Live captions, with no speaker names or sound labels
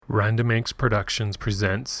Random Inks Productions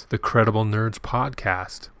presents the Credible Nerds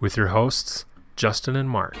podcast with your hosts, Justin and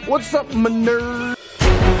Mark. What's up, my nerd?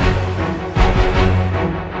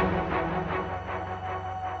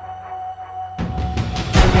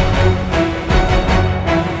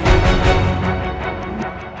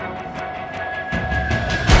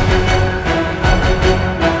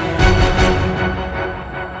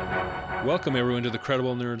 Welcome, everyone, to the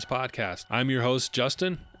Credible Nerds podcast. I'm your host,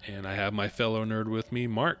 Justin, and I have my fellow nerd with me,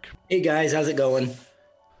 Mark. Hey, guys. How's it going?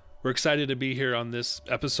 We're excited to be here on this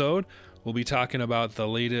episode. We'll be talking about the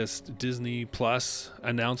latest Disney Plus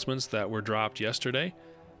announcements that were dropped yesterday.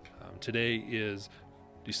 Today is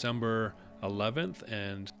December 11th,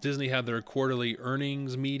 and Disney had their quarterly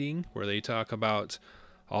earnings meeting where they talk about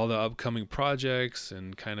all the upcoming projects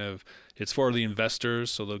and it's for the investors,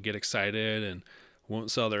 so they'll get excited and won't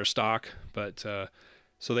sell their stock, but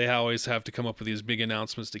so they always have to come up with these big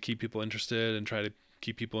announcements to keep people interested and try to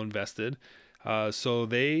keep people invested. So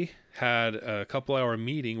they had a couple-hour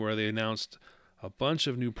meeting where they announced a bunch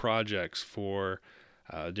of new projects for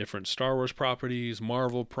different Star Wars properties,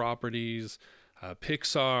 Marvel properties,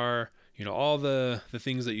 Pixar, all the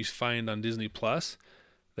things that you find on Disney Plus.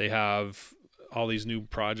 They have all these new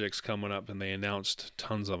projects coming up, and they announced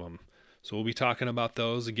tons of them. So we'll be talking about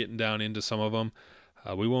those and getting down into some of them.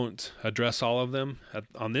 We won't address all of them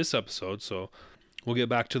on this episode, so we'll get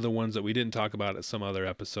back to the ones that we didn't talk about at some other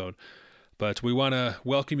episode. But we want to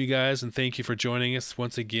welcome you guys and thank you for joining us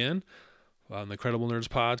once again on the Credible Nerds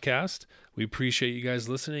podcast. We appreciate you guys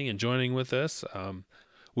listening and joining with us.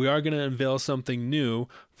 We are going to unveil something new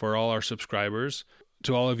for all our subscribers.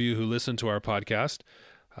 To all of you who listen to our podcast,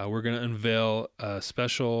 we're going to unveil a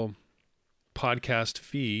special podcast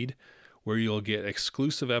feed where you'll get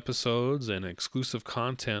exclusive episodes and exclusive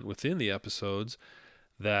content within the episodes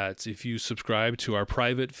that if you subscribe to our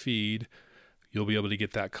private feed, you'll be able to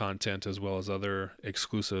get that content as well as other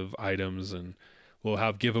exclusive items, and we'll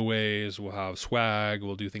have giveaways, we'll have swag,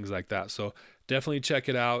 we'll do things like that. So definitely check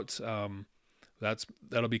it out.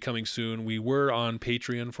 That'll be coming soon. We were on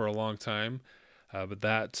Patreon for a long time, but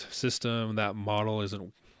that system, that model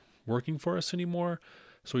isn't working for us anymore.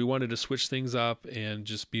 So we wanted to switch things up and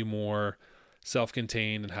just be more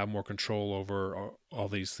self-contained and have more control over all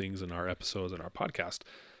these things in our episodes and our podcast.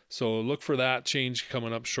 So look for that change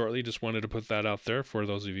coming up shortly. Just wanted to put that out there for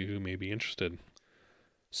those of you who may be interested.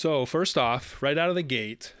 So first off, right out of the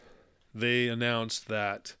gate, they announced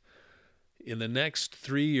that in the next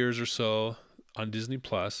 3 years or so on Disney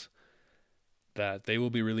Plus, that they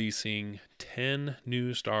will be releasing 10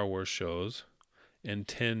 new Star Wars shows and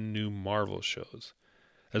 10 new Marvel shows,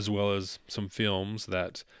 as well as some films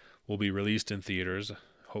that will be released in theaters,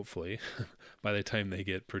 hopefully, by the time they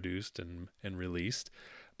get produced and released.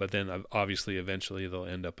 But then, obviously, eventually they'll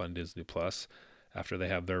end up on Disney Plus after they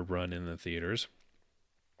have their run in the theaters.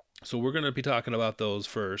 So we're going to be talking about those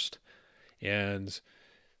first. And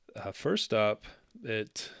first up,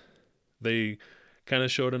 they kind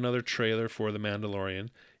of showed another trailer for The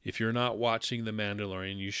Mandalorian. If you're not watching The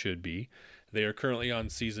Mandalorian, you should be. They are currently on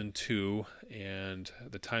season 2, and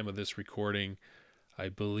at the time of this recording, I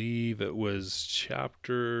believe it was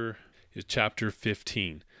chapter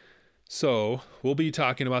 15. So we'll be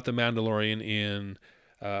talking about The Mandalorian in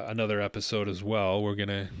another episode as well. We're going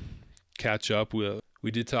to catch up.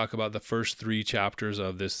 We did talk about the first 3 chapters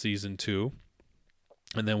of this season 2,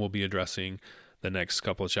 and then we'll be addressing the next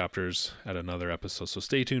couple of chapters at another episode. So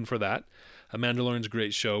stay tuned for that. Mandalorian's a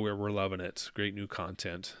great show. We're loving it. Great new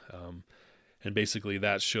content. And basically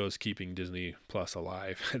that show's keeping Disney Plus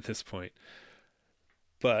alive at this point.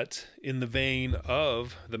 But in the vein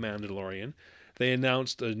of The Mandalorian, they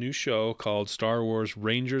announced a new show called Star Wars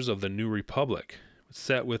Rangers of the New Republic,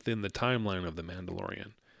 set within the timeline of The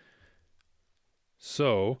Mandalorian.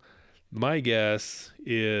 So my guess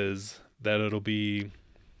is that it'll be,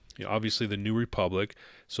 obviously the New Republic.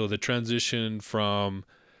 So the transition from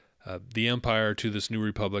the Empire to this New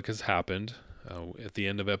Republic has happened. At the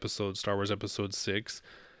end of Star Wars Episode 6,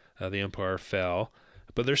 the Empire fell,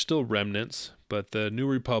 but there's still remnants, but the New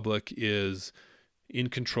Republic is in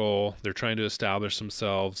control. They're trying to establish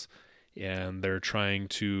themselves, and they're trying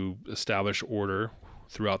to establish order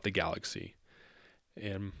throughout the galaxy.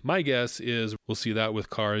 And my guess is we'll see that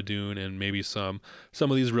with Cara Dune and maybe some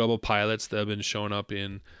of these rebel pilots that have been showing up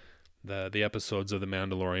in the episodes of The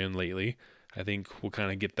Mandalorian lately. I think we'll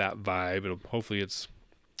kind of get that vibe. Hopefully it's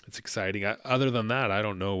exciting. Other than that, I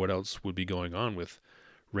don't know what else would be going on with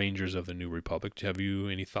Rangers of the New Republic. Have you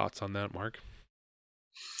any thoughts on that, Mark?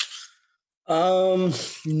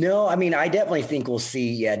 No, I mean, I definitely think we'll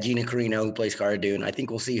see, Gina Carano, who plays Cara Dune. I think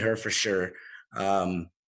we'll see her for sure.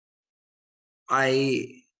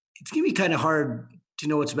 I it's gonna be kind of hard to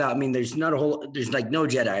know what's about. I mean, there's like no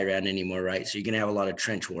Jedi around anymore, right? So you're gonna have a lot of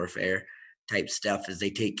trench warfare type stuff as they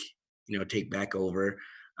take back over.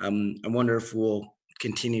 I wonder if we'll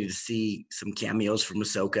continue to see some cameos from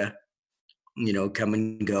Ahsoka, come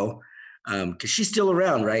and go, because she's still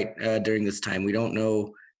around, right? During this time, we don't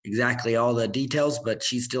know exactly all the details, but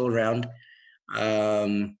she's still around.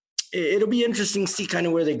 It'll be interesting to see kind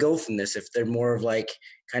of where they go from this. If they're more of like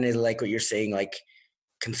kind of like what you're saying, like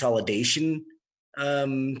consolidation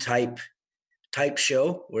type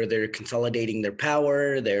show where they're consolidating their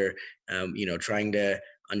power, they're trying to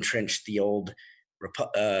untrench the old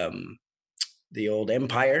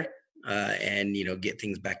empire, and get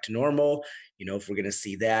things back to normal. If we're going to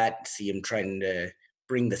see him trying to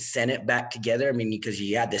bring the Senate back together. I mean, because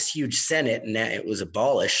you had this huge Senate and that it was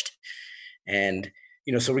abolished, and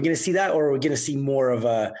so we're going to see that, or we're going to see more of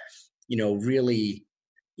a really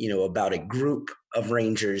about a group of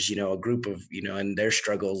Rangers, a group of and their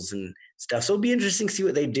struggles and stuff. So it'll be interesting to see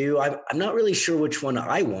what they do. I'm not really sure which one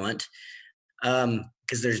I want.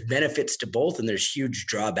 Because there's benefits to both and there's huge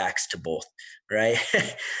drawbacks to both, right?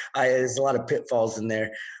 There's a lot of pitfalls in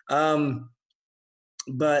there.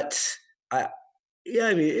 But I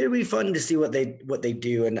mean, it'd be fun to see what they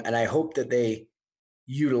do, and I hope that they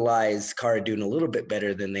utilize Cara Dune a little bit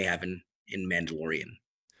better than they have in Mandalorian.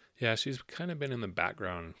 Yeah, she's kind of been in the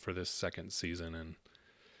background for this second season, and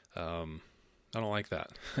I don't like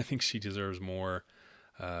that. I think she deserves more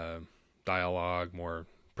dialogue, more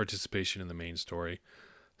participation in the main story.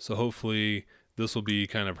 So hopefully this will be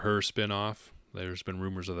kind of her spin-off. There's been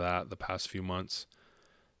rumors of that the past few months.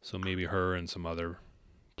 So maybe her and some other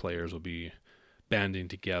players will be banding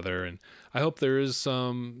together, and I hope there is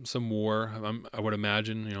some war. I would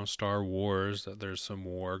imagine, Star Wars, that there's some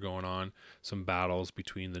war going on, some battles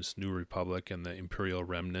between this New Republic and the Imperial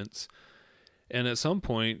remnants. And at some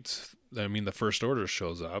point, I mean, the First Order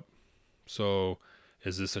shows up. So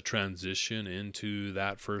is this a transition into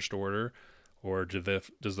that First Order, or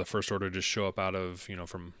does the First Order just show up out of,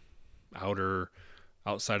 from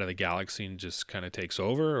outside of the galaxy and just kind of takes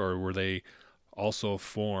over, or were they also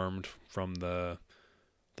formed from the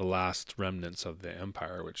last remnants of the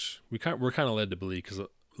Empire, which we're kind of led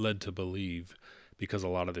to believe because a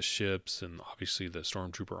lot of the ships and obviously the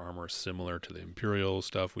Stormtrooper armor is similar to the Imperial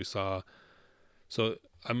stuff we saw. So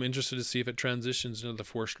I'm interested to see if it transitions into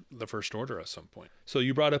the First Order at some point. So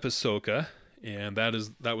you brought up Ahsoka, and that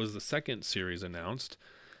was the second series announced,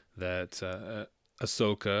 that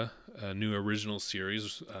Ahsoka, a new original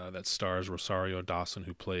series that stars Rosario Dawson,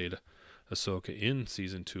 who played Ahsoka in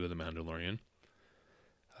season 2 of The Mandalorian.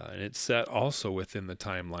 And it's set also within the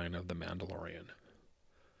timeline of The Mandalorian.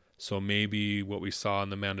 So maybe what we saw in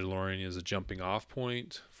The Mandalorian is a jumping off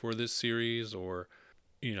point for this series, or,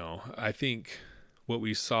 I think what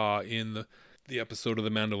we saw in the episode of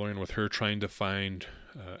The Mandalorian with her trying to find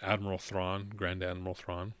Admiral Thrawn, Grand Admiral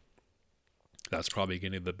Thrawn, that's probably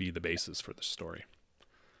going to be the basis for the story.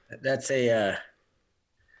 That's a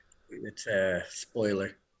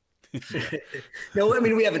spoiler. No, I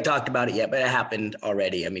mean, we haven't talked about it yet, but it happened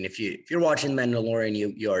already. I mean, if you're watching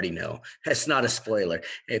Mandalorian, you already know. It's not a spoiler.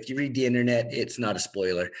 If you read the internet, it's not a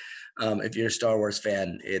spoiler. If you're a Star Wars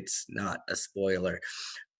fan, it's not a spoiler.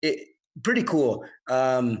 Pretty cool.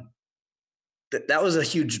 That was a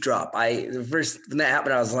huge drop. The first when that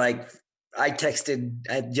happened, I was like, I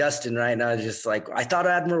texted Justin, right? And I was just like, I thought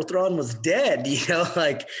Admiral Thrawn was dead,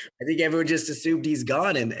 like I think everyone just assumed he's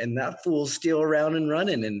gone, and that fool's still around and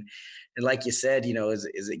running. And like you said, is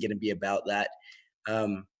it going to be about that?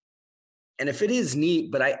 And if it is,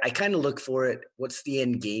 neat, but I kind of look for it. What's the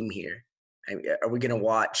end game here? Are we going to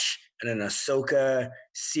watch an Ahsoka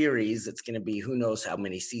series that's going to be who knows how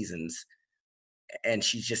many seasons, and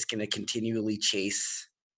she's just going to continually chase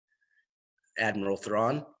Admiral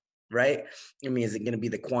Thrawn? Right? I mean, is it going to be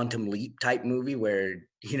the Quantum Leap type movie where,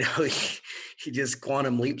 he just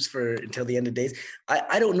quantum leaps until the end of days?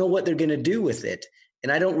 I don't know what they're going to do with it.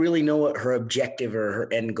 And I don't really know what her objective or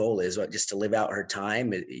her end goal is, just to live out her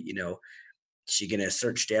time. Is she going to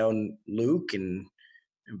search down Luke?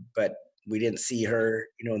 But we didn't see her,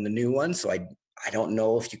 in the new one. So I don't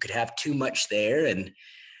know if you could have too much there. And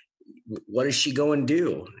what is she going to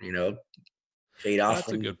do? Fade off.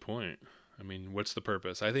 That's a good point. I mean, what's the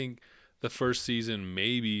purpose? I think the first season,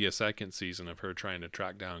 maybe a second season of her trying to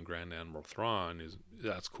track down Grand Admiral Thrawn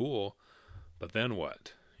that's cool, but then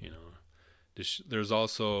what? There's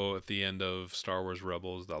also at the end of Star Wars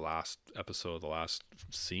Rebels, the last episode, the last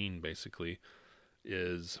scene basically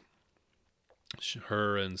is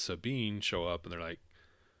her and Sabine show up, and they're like,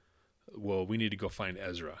 "Well, we need to go find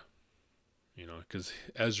Ezra." because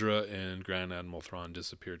Ezra and Grand Admiral Thrawn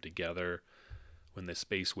disappeared together when the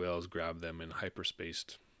space whales grabbed them and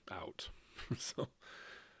hyperspaced out. So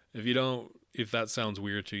if that sounds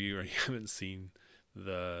weird to you or you haven't seen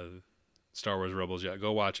the Star Wars Rebels yet,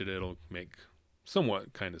 go watch it. It'll make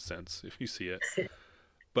somewhat kind of sense if you see it.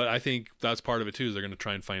 But I think that's part of it too, is they're going to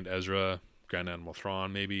try and find Ezra, Grand Admiral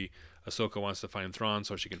Thrawn. Maybe Ahsoka wants to find Thrawn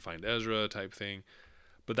so she can find Ezra type thing.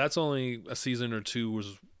 But that's only a season or two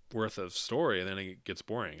worth of story, and then it gets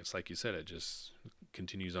boring. It's like you said, it just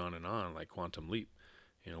continues on and on like Quantum Leap.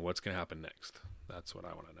 What's going to happen next? That's what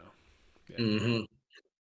I want to know. Yeah. Mm-hmm.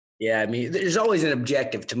 Yeah, I mean, there's always an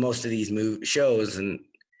objective to most of these shows, and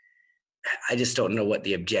I just don't know what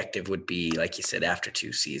the objective would be. Like you said, after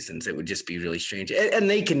 2 seasons, it would just be really strange. And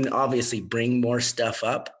they can obviously bring more stuff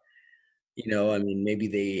up. I mean, maybe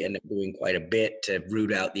they end up doing quite a bit to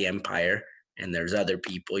root out the Empire. And there's other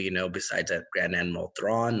people, besides that Grand Admiral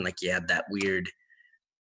Thrawn. Like you had that weird,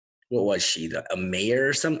 what was she, a mayor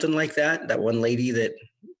or something like that? That one lady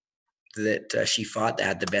that she fought that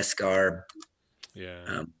had the Beskar.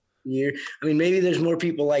 Yeah. I mean, maybe there's more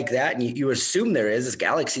people like that, and you assume there is. This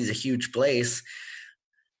galaxy is a huge place,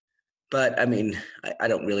 but I mean, I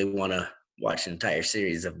don't really want to watch an entire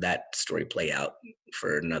series of that story play out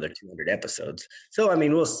for another 200 episodes. So, I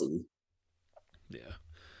mean, we'll see. Yeah,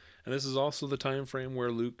 and this is also the time frame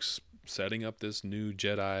where Luke's setting up this new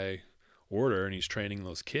Jedi Order, and he's training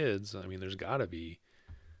those kids. I mean, there's got to be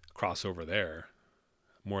a crossover there,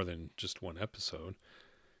 more than just one episode.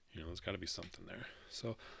 There's got to be something there.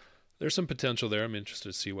 So there's some potential there. I'm interested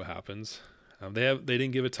to see what happens. They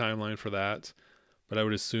didn't give a timeline for that, but I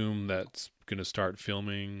would assume that's going to start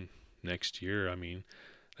filming next year. I mean,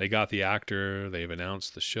 they got the actor, they've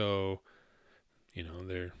announced the show.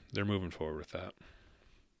 They're moving forward with that.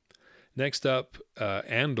 Next up,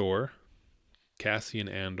 Andor, Cassian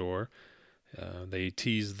Andor. They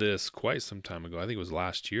teased this quite some time ago. I think it was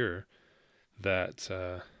last year that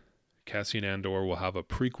Cassian Andor will have a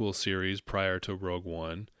prequel series prior to Rogue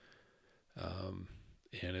One.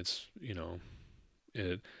 And it's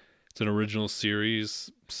an original series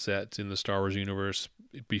set in the Star Wars universe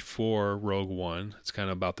before Rogue One. It's kind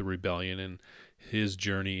of about the rebellion and his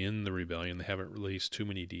journey in the rebellion. They haven't released too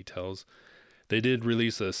many details. They did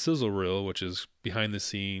release a sizzle reel, which is behind the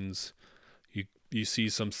scenes. You see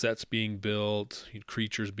some sets being built,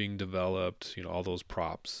 creatures being developed, all those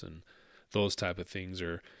props and those type of things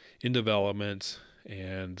are in development,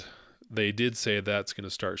 and they did say that's going to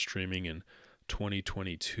start streaming in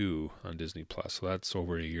 2022 on Disney Plus. So that's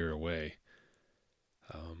over a year away.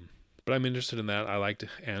 But I'm interested in that. I liked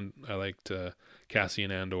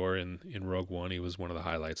Cassian Andor in Rogue One. He was one of the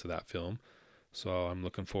highlights of that film. So I'm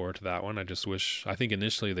looking forward to that one. I think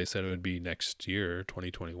initially they said it would be next year,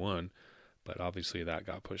 2021, but obviously that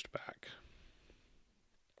got pushed back.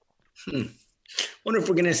 Wonder if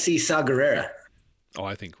we're going to see Saw Gerrera. Oh,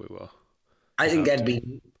 I think we will. I think that'd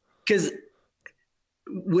be, because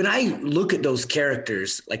when I look at those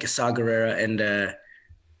characters like a Saw Gerrera and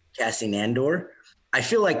Cassian Andor, I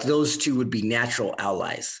feel like those two would be natural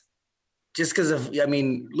allies. Just because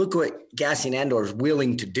look what Cassian Andor is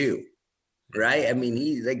willing to do, right? I mean,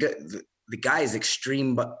 the guy is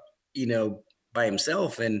extreme, but by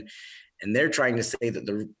himself, and they're trying to say that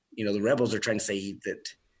the rebels are trying to say that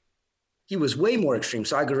he was way more extreme.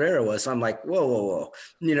 Saw Gerrera was. So I'm like, whoa.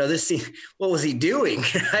 What was he doing?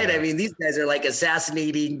 Right? I mean, these guys are like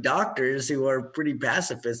assassinating doctors who are pretty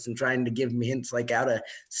pacifists and trying to give him hints like how to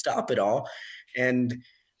stop it all. And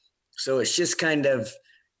so it's just kind of,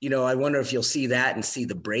 I wonder if you'll see that and see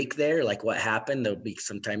the break there, like what happened. There'll be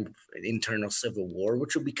some type of internal civil war,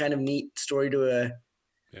 which will be kind of neat story to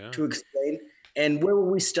explain. And where will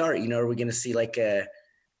we start? Are we going to see like a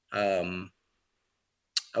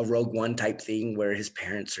Rogue One type thing where his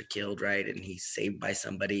parents are killed, right? And he's saved by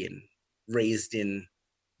somebody and raised in,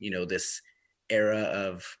 this era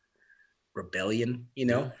of rebellion,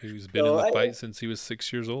 Yeah, he's been in the fight since he was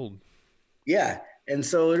 6 years old. Yeah. And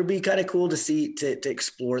so it'll be kind of cool to see, to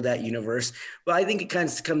explore that universe. But I think it kind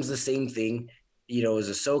of comes the same thing, as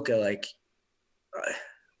Ahsoka, like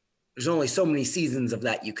there's only so many seasons of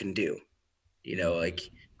that you can do, like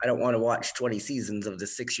I don't want to watch 20 seasons of the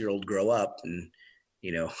 6-year-old grow up and,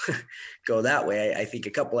 go that way. I think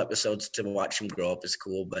a couple episodes to watch him grow up is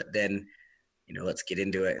cool, but then, let's get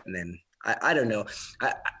into it. And then I don't know.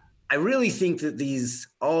 I really think that these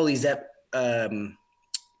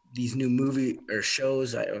new movie or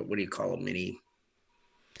shows, what do you call them?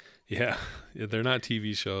 Yeah, they're not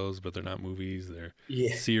TV shows, but they're not movies. They're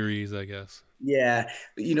series, I guess. Yeah.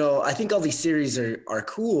 I think all these series are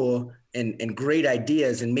cool and great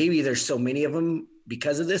ideas. And maybe there's so many of them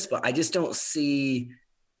because of this, but I just don't see,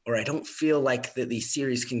 or I don't feel like that these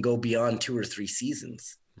series can go beyond 2 or 3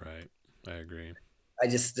 seasons. Right. I agree.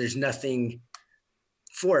 There's nothing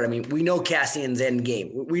for it. I mean, we know Cassian's end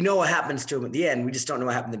game. We know what happens to him at the end. We just don't know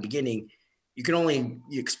what happened in the beginning. You can only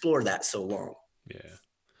explore that so long. Yeah.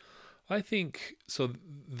 I think so.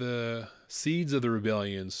 The seeds of the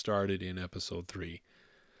rebellion started in episode 3.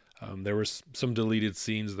 There were some deleted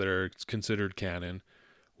scenes that are considered canon,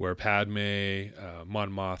 where Padme,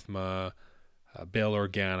 Mon Mothma, Bail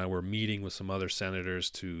Organa were meeting with some other senators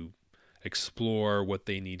to explore what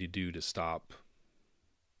they need to do to stop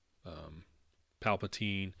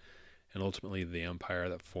Palpatine and ultimately the Empire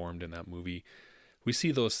that formed in that movie. We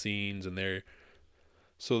see those scenes, and there's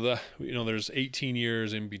 18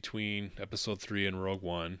 years in between episode 3 and Rogue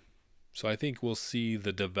One. So I think we'll see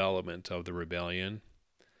the development of the rebellion,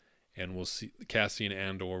 and we'll see Cassian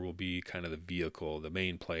Andor will be kind of the vehicle, the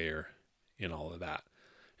main player in all of that.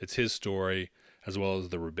 It's his story as well as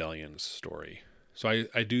the rebellion's story. So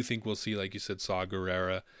I do think we'll see, like you said, Saw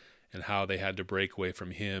Gerrera and how they had to break away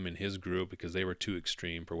from him and his group because they were too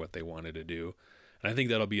extreme for what they wanted to do. And I think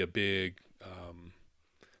that'll be a big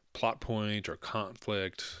plot point or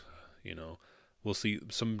conflict. We'll see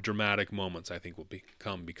some dramatic moments, I think, will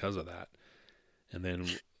come because of that. And then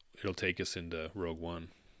it'll take us into Rogue One.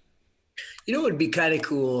 What would be kind of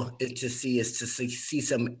cool to see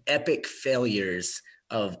some epic failures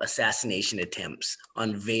of assassination attempts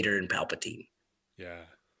on Vader and Palpatine. Yeah.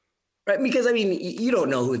 Right. Because, I mean, you don't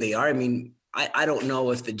know who they are. I mean, I don't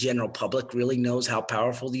know if the general public really knows how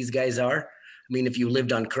powerful these guys are. I mean, if you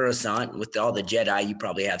lived on Coruscant with all the Jedi, you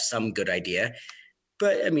probably have some good idea.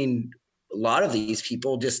 But, I mean, a lot of these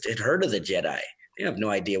people just had heard of the Jedi. They have no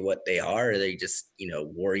idea what they are. They're just,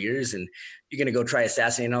 warriors. And you're going to go try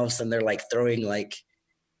assassinating, all of a sudden they're like throwing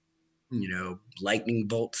lightning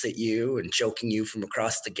bolts at you and choking you from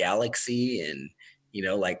across the galaxy and,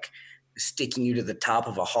 like sticking you to the top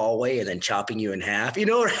of a hallway and then chopping you in half. You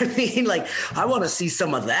know what I mean? Like, I want to see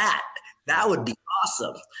some of that. That would be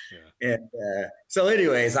awesome. Yeah. And so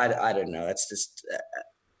anyways, I don't know. That's just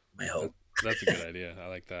my hope. That's a good idea. I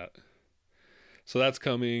like that. So that's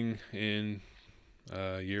coming in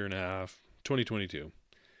a year and a half, 2022.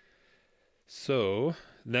 So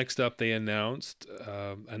next up, they announced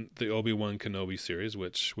the Obi-Wan Kenobi series,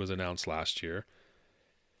 which was announced last year.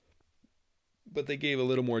 But they gave a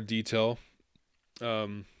little more detail.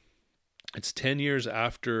 It's 10 years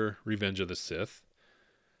after Revenge of the Sith.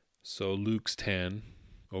 So Luke's 10.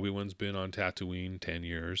 Obi-Wan's been on Tatooine 10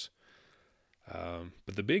 years.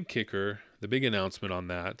 But the big kicker, the big announcement on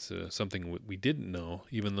that, something we didn't know,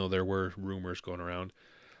 even though there were rumors going around,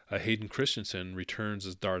 Hayden Christensen returns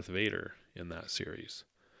as Darth Vader in that series.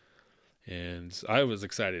 And I was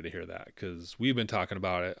excited to hear that because we've been talking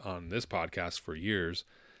about it on this podcast for years,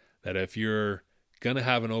 that if you're going to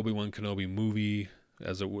have an Obi-Wan Kenobi movie,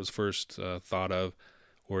 as it was first thought of,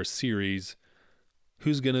 or a series,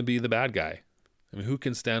 who's going to be the bad guy? I mean, who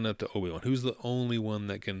can stand up to Obi-Wan? Who's the only one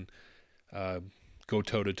that can go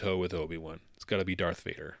toe-to-toe with Obi-Wan? It's got to be Darth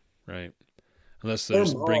Vader, right? Unless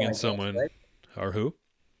there's bringing someone... Right? Or who?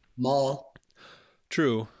 Maul.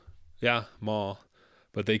 True. Yeah, Maul.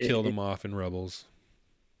 But they killed him off in Rebels.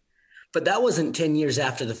 But that wasn't 10 years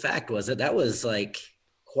after the fact, was it? That was like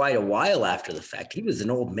quite a while after the fact. He was an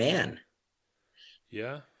old man.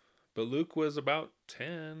 Yeah, but Luke was about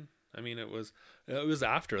 10. I mean, it was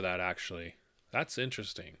after that, actually. That's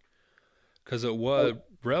interesting. Because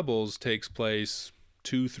Rebels takes place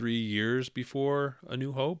 2-3 years before A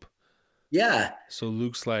New Hope. Yeah. So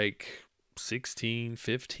Luke's like 16,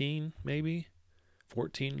 15, maybe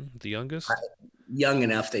 14, the youngest. Young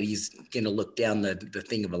enough that he's going to look down the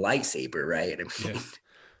thing of a lightsaber, right? I mean,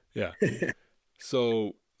 yeah.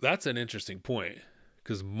 So that's an interesting point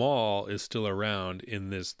because Maul is still around in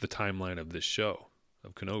the timeline of this show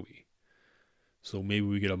of Kenobi. So maybe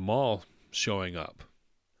we get a Maul showing up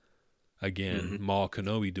again, Maul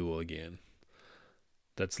Kenobi duel again.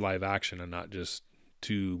 That's live action and not just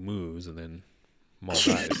 2 moves and then Maul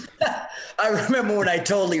dies. I remember when I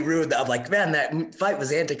totally ruined that. I'm like, man, that fight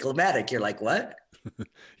was anticlimactic. You're like, what?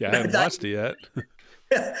 Yeah, I haven't watched it yet.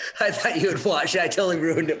 I thought you would watch it. I totally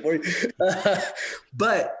ruined it for you.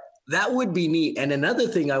 But that would be neat. And another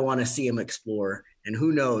thing I want to see him explore, and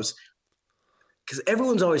who knows, because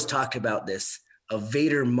everyone's always talked about this, a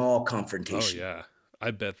Vader Maul confrontation. Oh, yeah.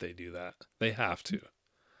 I bet they do that. They have to.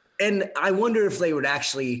 And I wonder if they would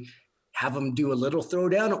actually have him do a little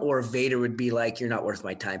throwdown, or Vader would be like, you're not worth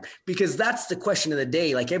my time. Because that's the question of the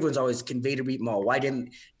day. Like, everyone's always, can Vader beat Maul?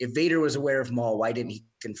 If Vader was aware of Maul, why didn't he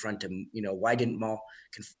confront him? Why didn't Maul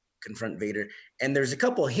confront Vader? And there's a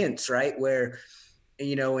couple of hints, right, where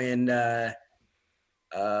in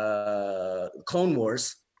Clone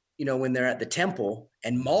Wars, when they're at the temple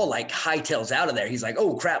and Maul like hightails out of there. He's like,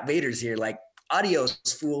 "Oh crap, Vader's here. Like, adios,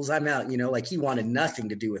 fools. I'm out." Like he wanted nothing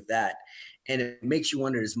to do with that. And it makes you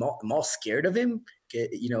wonder, is Maul scared of him?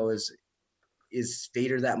 Is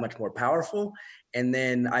Vader that much more powerful? And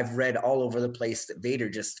then I've read all over the place that Vader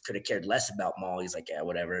just could have cared less about Maul. He's like, yeah,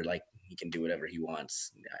 whatever. Like he can do whatever he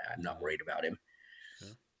wants. I'm not worried about him. Yeah.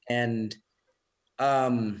 And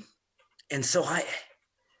so I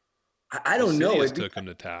don't know. Sidious took him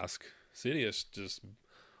to task. Sidious just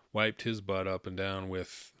wiped his butt up and down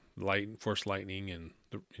with Force lightning in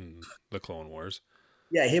the Clone Wars.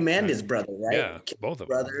 Yeah, him and his brother, right? Yeah, both of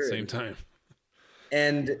them at the same time.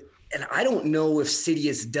 And I don't know if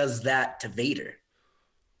Sidious does that to Vader,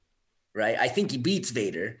 right? I think he beats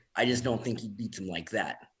Vader. I just don't think he beats him like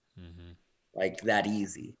that, like that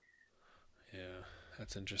easy. Yeah,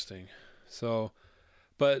 that's interesting. So,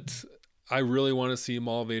 but I really want to see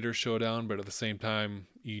Maul Vader showdown, but at the same time,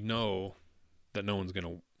 that no one's going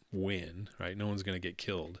to win, right? No one's going to get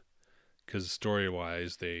killed because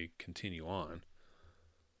story-wise, they continue on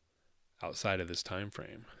outside of this time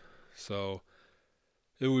frame. So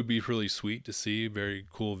it would be really sweet to see, very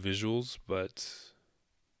cool visuals, but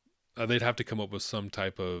they'd have to come up with some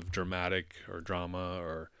type of dramatic or drama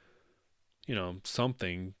or,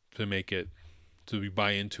 something to make it, to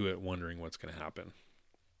buy into it, wondering what's going to happen.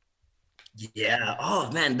 Yeah.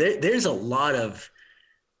 Oh man, there's a lot of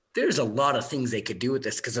things they could do with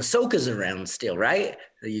this because Ahsoka's around still, right?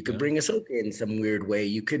 You could bring Ahsoka in some weird way.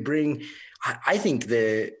 You could bring. I think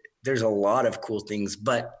there's a lot of cool things,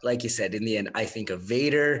 but like you said, in the end, I think a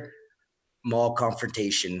Vader Maul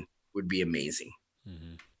confrontation would be amazing.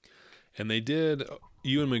 Mm-hmm. And they did.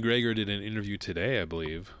 Ewan McGregor did an interview today, I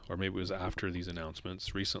believe, or maybe it was after these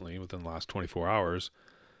announcements recently, within the last 24 hours.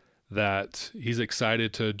 That he's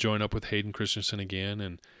excited to join up with Hayden Christensen again,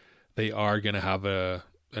 and they are going to have an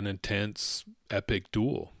intense, epic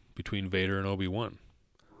duel between Vader and Obi-Wan.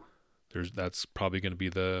 That's probably going to be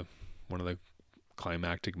one of the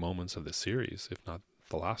climactic moments of the series, if not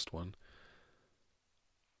the last one.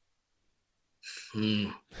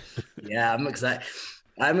 Yeah, I'm excited.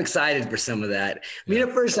 I'm excited for some of that. I mean,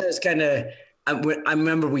 at first I was kind of. I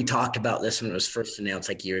remember we talked about this when it was first announced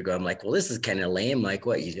like a year ago. I'm like, well, this is kind of lame. Like,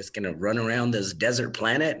 what? You're just going to run around this desert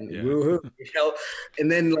planet and woo-hoo,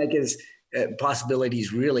 And then like as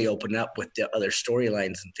possibilities really open up with the other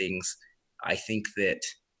storylines and things, I think that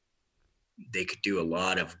they could do a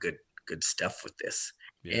lot of good stuff with this.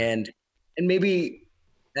 Yeah. And maybe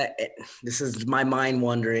this is my mind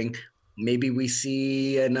wandering. Maybe we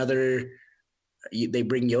see they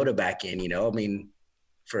bring Yoda back in,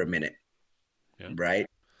 for a minute. Yeah. Right?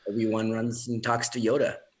 Obi-Wan runs and talks to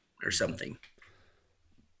Yoda or something.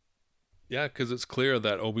 Yeah, because it's clear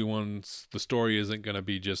that the story isn't going to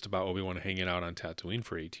be just about Obi-Wan hanging out on Tatooine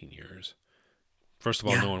for 18 years. First of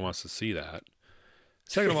all, no one wants to see that.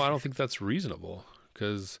 Second of all, I don't think that's reasonable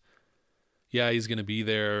because, he's going to be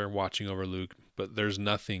there watching over Luke, but there's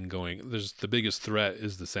nothing going. The biggest threat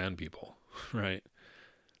is the Sand People, right?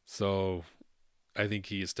 So I think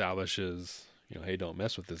he establishes, hey, don't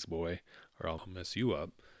mess with this boy or I'll mess you up.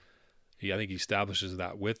 I think he establishes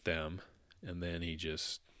that with them, and then he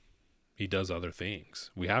does other things.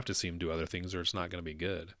 We have to see him do other things or it's not going to be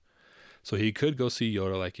good. So he could go see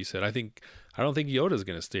Yoda, like you said. I don't think Yoda's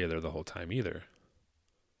going to stay there the whole time either.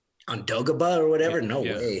 On Dagobah or whatever? No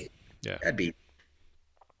yeah. way. Yeah. That'd be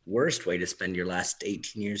worst way to spend your last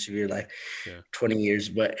 18 years of your life, 20 years.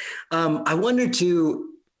 But I wonder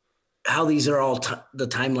too how these are all the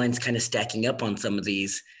timelines kind of stacking up on some of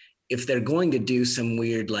these. If they're going to do some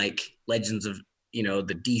weird like Legends of, the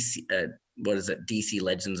DC, DC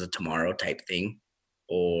Legends of Tomorrow type thing,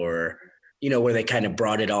 or, where they kind of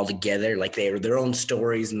brought it all together, like they were their own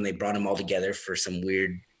stories and they brought them all together for some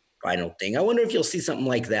weird final thing. I wonder if you'll see something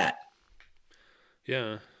like that.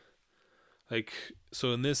 Yeah. Like,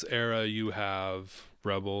 so in this era, you have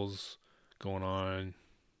Rebels going on.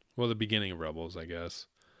 Well, the beginning of Rebels, I guess.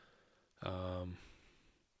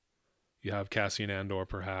 You have Cassian Andor,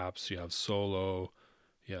 perhaps. You have Solo.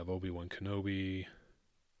 You have Obi-Wan Kenobi.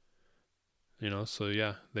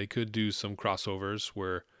 So they could do some crossovers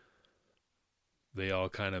where they all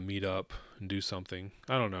kind of meet up and do something.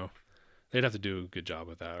 I don't know. They'd have to do a good job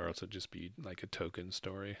with that, or else it'd just be like a token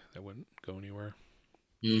story that wouldn't go anywhere.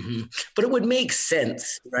 Mm-hmm. But it would make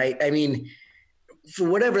sense, right? I mean, for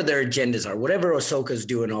whatever their agendas are, whatever Ahsoka's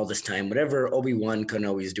doing all this time, whatever Obi-Wan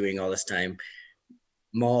Kenobi's doing all this time,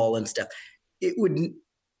 Maul and stuff,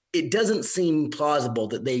 it doesn't seem plausible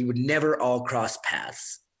that they would never all cross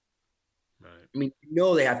paths. Right. I mean,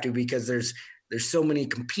 they have to because there's there's so many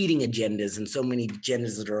competing agendas and so many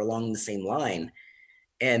agendas that are along the same line.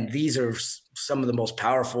 And these are some of the most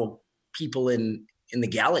powerful people in the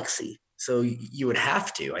galaxy. So you would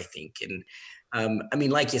have to, I think. And I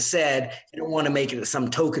mean, like you said, you don't want to make it some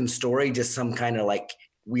token story, just some kind of like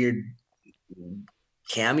weird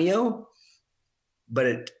cameo,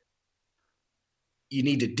 but you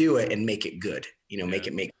need to do it and make it good, make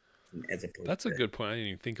it make as opposed That's a good point. I didn't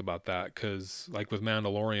even think about that, because like with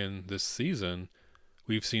Mandalorian this season,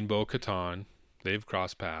 we've seen Bo-Katan, they've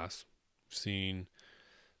crossed paths. We've seen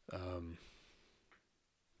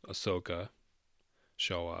Ahsoka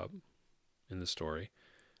show up in the story,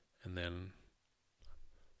 and then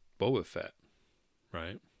Boba Fett,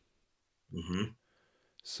 right? Mm-hmm.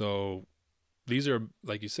 So these are,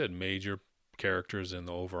 like you said, major characters in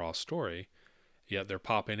the overall story, yet they're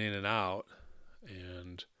popping in and out,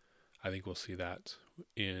 and I think we'll see that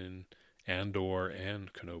in Andor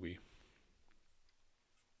and Kenobi.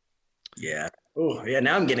 Yeah. Oh, yeah.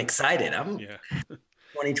 Now I'm getting excited.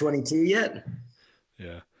 2022 yet.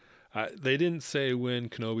 Yeah. They didn't say when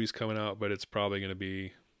Kenobi's coming out, but it's probably going to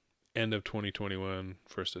be end of 2021,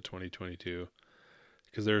 first of 2022,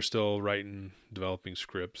 because they're still writing, developing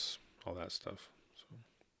scripts, all that stuff.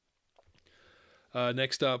 So,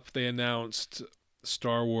 next up, they announced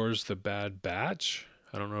Star Wars: The Bad Batch.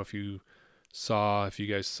 I don't know if you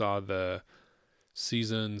guys saw the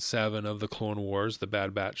season 7 of the Clone Wars. The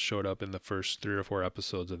Bad Batch showed up in the first 3 or 4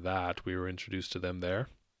 episodes of that. We were introduced to them there.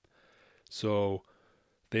 So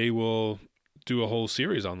they will do a whole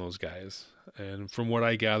series on those guys. And from what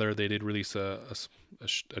I gather, they did release a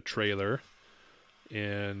trailer,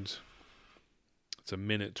 and it's a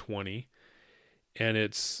minute 20. And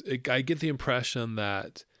I get the impression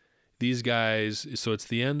that these guys, so it's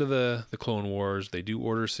the end of the Clone Wars. They do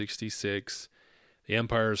Order 66. The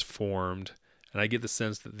Empire is formed. And I get the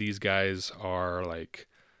sense that these guys are like,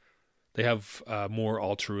 they have more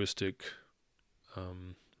altruistic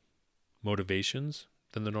motivations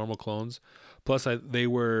than the normal clones. Plus, I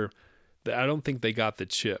don't think they got the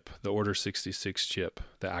chip, the Order 66 chip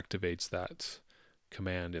that activates that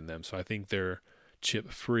command in them. So I think they're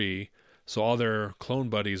chip free. So all their clone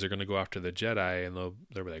buddies are going to go after the Jedi, and they'll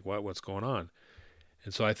be like, what's going on?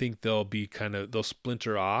 And so I think they'll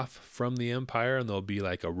splinter off from the Empire, and they'll be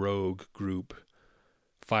like a rogue group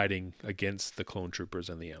fighting against the clone troopers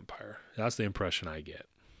and the Empire. That's the impression I get.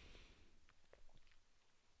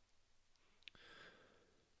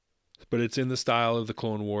 But it's in the style of the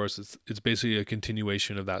Clone Wars. It's basically a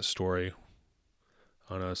continuation of that story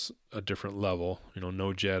on a different level.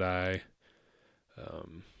 No Jedi,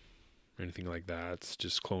 anything like that. It's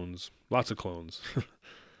just clones, lots of clones.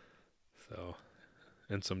 So,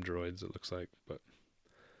 and some droids, it looks like. But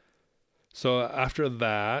so after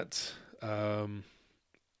that,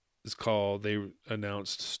 they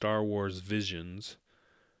announced Star Wars Visions,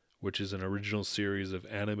 which is an original series of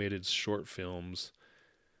animated short films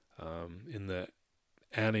in the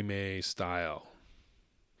anime style.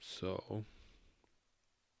 So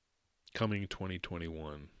coming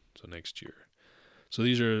 2021, so next year. So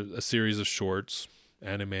these are a series of shorts,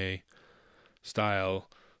 anime style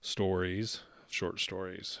stories, short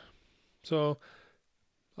stories. So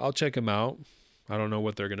I'll check them out. I don't know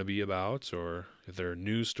what they're going to be about, or if they're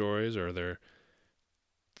news stories, or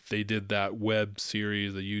they did that web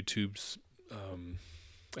series, the YouTube's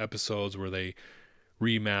episodes where they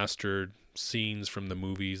remastered scenes from the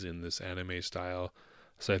movies in this anime style.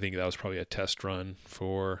 So I think that was probably a test run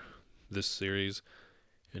for this series,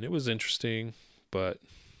 and it was interesting, but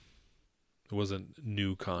it wasn't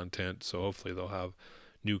new content. So hopefully they'll have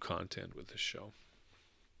new content with this show.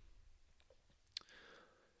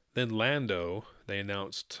 Then Lando, they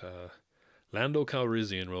announced Lando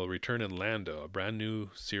Calrissian will return in Lando, a brand new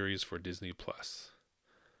series for Disney Plus.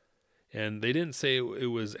 And they didn't say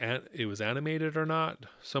it was animated or not.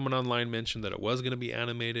 Someone online mentioned that it was going to be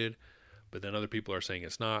animated, but then other people are saying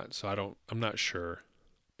it's not. So I'm not sure.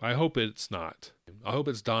 I hope it's not. I hope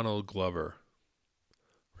it's Donald Glover,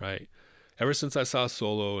 right? Ever since I saw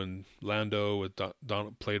Solo and Lando with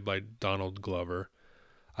played by Donald Glover,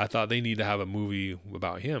 I thought they need to have a movie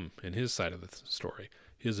about him and his side of the story,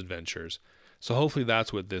 his adventures. So hopefully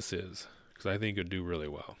that's what this is, because I think it'd do really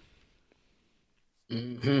well.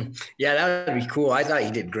 Mm-hmm. Yeah, that would be cool. I thought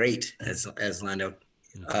he did great as Lando.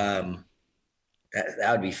 Mm-hmm.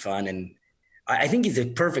 That would be fun, and I think he's a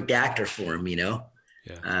perfect actor for him.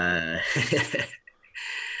 Yeah.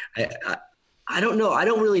 I don't know. I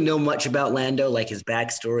don't really know much about Lando, like his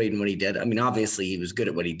backstory and what he did. I mean, obviously he was good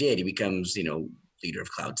at what he did. He becomes, leader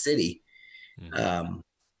of Cloud City. Mm-hmm.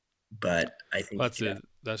 But I think that's it.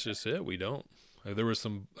 That's just it. We don't. There was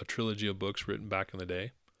a trilogy of books written back in the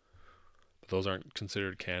day, but those aren't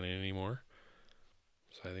considered canon anymore.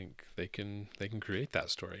 So I think they can create that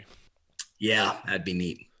story. Yeah, that'd be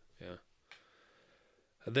neat. Yeah.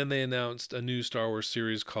 And then they announced a new Star Wars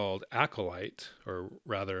series called Acolyte, or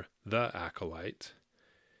rather, The Acolyte.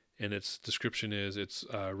 And its description is it's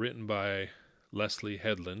written by Leslie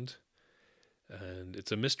Headland. And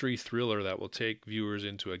it's a mystery thriller that will take viewers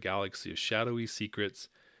into a galaxy of shadowy secrets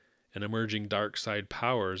and emerging dark side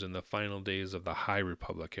powers in the final days of the High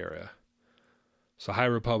Republic era. So High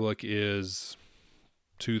Republic is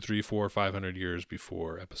 2, 3, 4, 500 years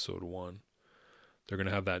before Episode 1. They're going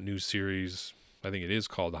to have that new series, I think it is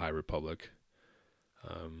called the High Republic.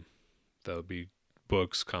 There'll be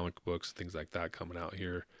books, comic books, things like that coming out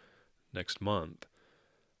here next month.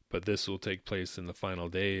 But this will take place in the final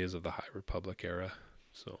days of the High Republic era.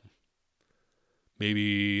 So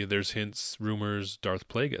maybe there's hints, rumors, Darth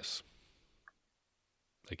Plagueis.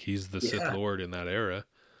 Like he's the Sith Lord in that era,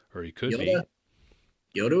 or he could be.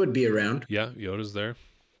 Yoda would be around. Yeah, Yoda's there.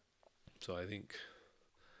 So I think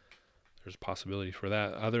there's a possibility for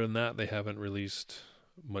that. Other than that, they haven't released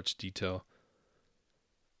much detail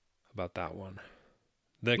about that one.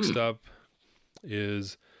 Next up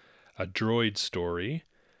is a droid story.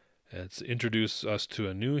 It's introduced us to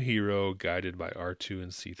a new hero guided by R2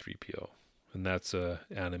 and C-3PO. And that's a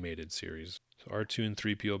animated series. So R2 and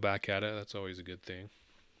 3PO back at it. That's always a good thing.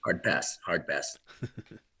 Hard pass.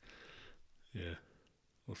 Yeah.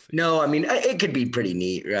 We'll see. No, I mean, it could be pretty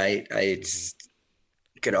neat, right? It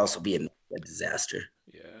could also be a disaster.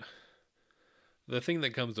 Yeah. The thing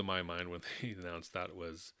that comes to my mind when they announced that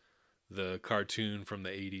was the cartoon from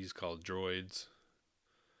the 80s called Droids.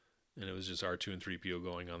 And it was just R2 and 3PO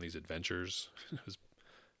going on these adventures.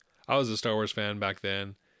 I was a Star Wars fan back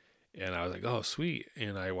then, and I was like, "Oh, sweet!"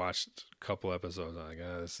 And I watched a couple episodes. I'm like,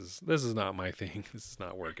 "Oh, this is not my thing. This is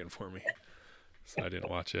not working for me." So I didn't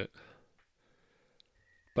watch it.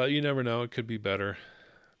 But you never know; it could be better.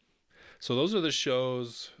 So those are the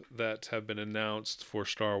shows that have been announced for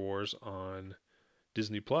Star Wars on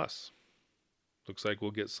Disney Plus. Looks like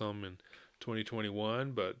we'll get some in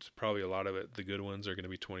 2021, but probably a lot of it, the good ones, are going to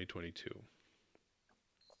be 2022.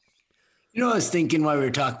 You know, I was thinking while we were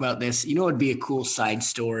talking about this, you know, it'd be a cool side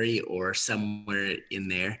story or somewhere in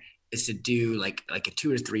there is to do like a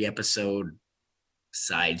 2 or 3 episode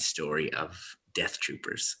side story of Death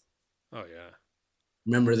Troopers. Oh yeah.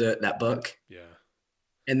 Remember that book? Yeah.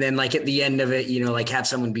 And then like at the end of it, you know, like have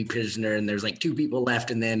someone be prisoner and there's like 2 people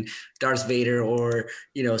left and then Darth Vader or,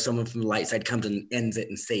 you know, someone from the light side comes and ends it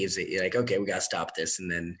and saves it. You're like, okay, we got to stop this. And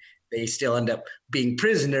then they still end up being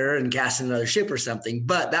prisoner and casting another ship or something.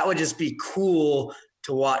 But that would just be cool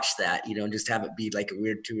to watch that, you know, just have it be like a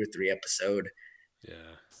weird 2 or 3 episode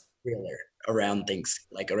thriller around things,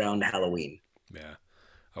 like around Halloween. Yeah.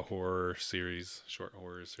 A horror series, short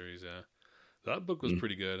horror series. Yeah. That book was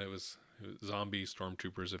pretty good. It was Zombie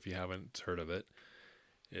Stormtroopers, if you haven't heard of it.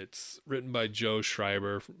 It's written by Joe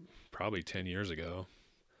Schreiber probably 10 years ago,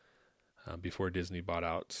 before Disney bought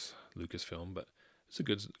out Lucasfilm. But it's a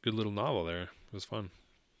good little novel there. It was fun.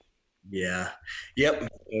 Yeah. Yep.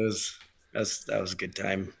 That was a good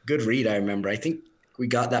time. Good read, I remember. I think we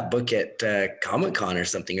got that book at Comic-Con or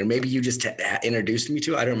something, or maybe you just introduced me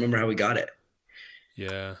to it. I don't remember how we got it.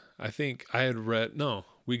 Yeah. I think I had read... No,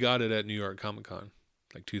 we got it at New York Comic-Con.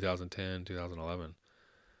 Like 2010, 2011.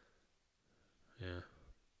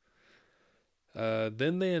 Yeah.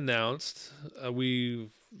 Then they announced,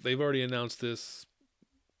 they've already announced this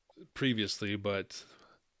previously, but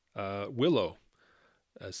Willow,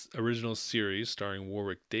 an original series starring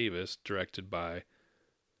Warwick Davis, directed by,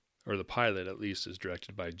 or the pilot at least, is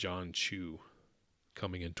directed by John Chu,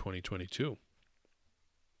 coming in 2022.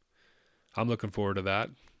 I'm looking forward to that.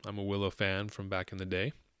 I'm a Willow fan from back in the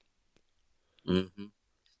day. Mm-hmm.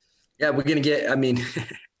 Yeah, we're gonna get. I mean,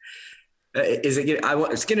 is it?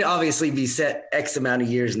 It's gonna obviously be set X amount of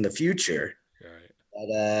years in the future. Right.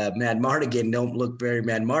 But Mad Mardigan don't look very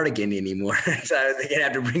Mad Mardigan anymore, so they're gonna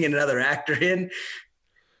have to bring another actor in.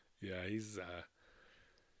 Yeah, he's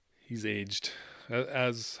aged,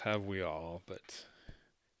 as have we all, but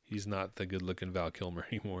he's not the good-looking Val Kilmer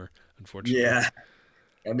anymore, unfortunately. Yeah.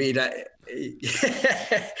 I mean,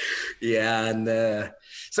 yeah, and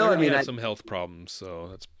so I mean, he had some health problems, so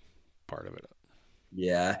that's part of it.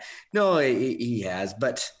 Yeah, no, he has,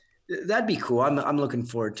 but that'd be cool. I'm looking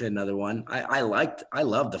forward to another one. I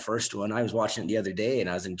love the first one. I was watching it the other day and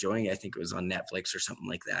I was enjoying it. I think it was on Netflix or something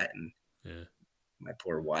like that. And my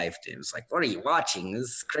poor wife was like, "What are you watching? This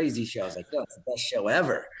is a crazy show." I was like, "No, it's the best show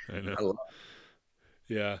ever." I know. I love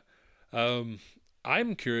it. Yeah.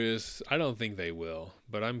 I'm curious. I don't think they will,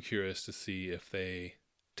 but I'm curious to see if they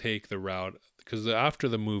take the route, because after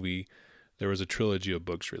the movie, there was a trilogy of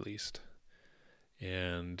books released,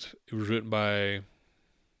 and it was written by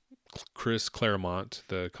Chris Claremont,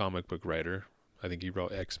 the comic book writer. I think he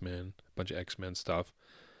wrote X-Men, a bunch of X-Men stuff.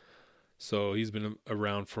 So he's been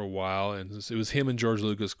around for a while, and it was him and George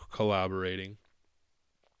Lucas collaborating.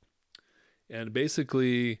 And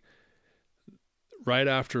basically, right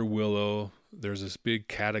after Willow, there's this big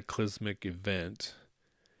cataclysmic event,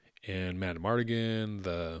 and Matt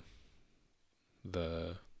Mardigan,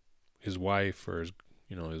 his wife, or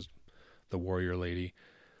the warrior lady,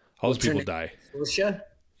 all those people die. Sorsha?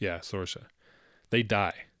 Yeah, Sorsha. They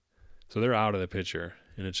die. So they're out of the picture,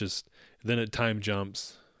 and it's just, then it time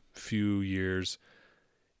jumps a few years,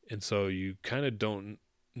 and so you kind of don't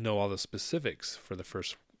know all the specifics for the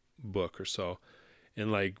first book or so.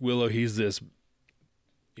 And like Willow, he's this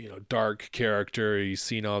dark character. He's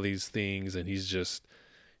seen all these things, and he just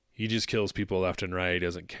kills people left and right. He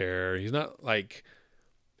doesn't care.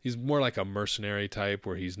 He's more like a mercenary type,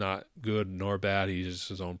 where he's not good nor bad. He's just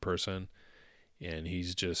his own person, and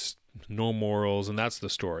he's just no morals. And that's the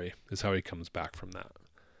story, is how he comes back from that.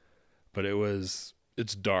 But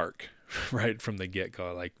it's dark right from the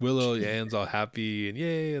get-go. Like Willow ends all happy and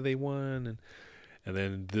yay, they won, and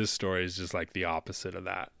then this story is just like the opposite of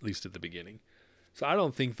that, at least at the beginning. So I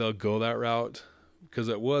don't think they'll go that route, because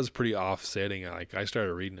it was pretty offsetting. Like, I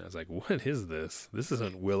started reading it, I was like, what is this? This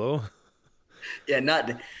isn't Willow. Yeah,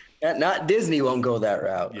 not Disney won't go that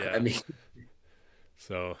route. Yeah. I mean,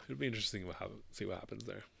 so it'll be interesting to see what happens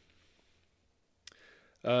there.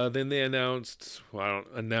 Then they announced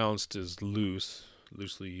is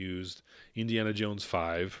loosely used, Indiana Jones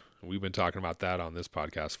 5. We've been talking about that on this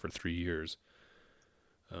podcast for 3 years.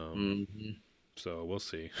 So we'll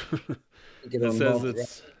see. It says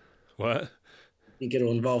it's what? Think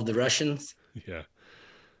it'll involve the Russians? Yeah,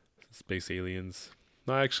 space aliens.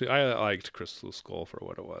 No, actually, I liked Crystal Skull for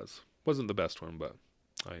what it was. Wasn't the best one, but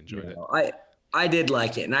I enjoyed it. I did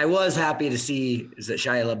like it, and I was happy to see, is it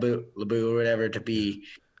Shia LaBeouf or whatever, to be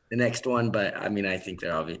the next one. But I mean, I think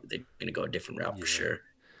they're going to go a different route for sure.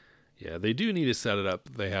 Yeah, they do need to set it up.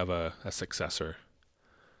 They have a successor.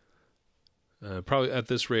 Probably at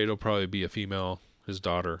this rate, it'll probably be a female, his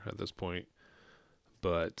daughter at this point.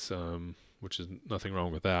 But which is nothing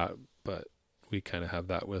wrong with that. But we kind of have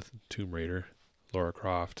that with Tomb Raider, Lara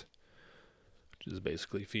Croft, which is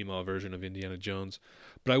basically a female version of Indiana Jones.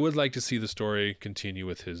 But I would like to see the story continue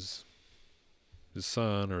with his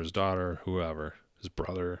son or his daughter, whoever, his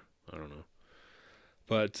brother, I don't know.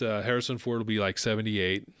 But Harrison Ford will be like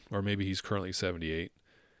 78, or maybe he's currently 78.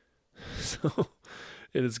 So,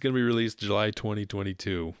 and it's going to be released July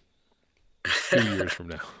 2022, 2 years from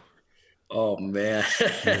now. Oh, man.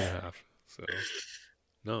 2.5. So,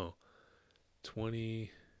 no,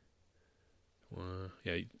 20,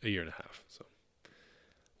 a year and a half. So,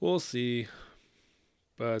 we'll see.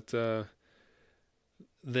 But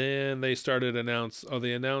then they announced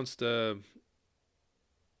there's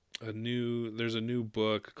a new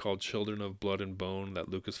book called Children of Blood and Bone that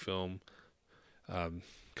Lucasfilm kind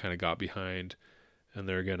of got behind, and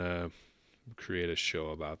they're going to create a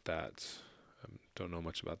show about that. Don't know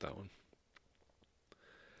much about that one.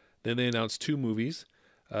 Then they announced 2 movies.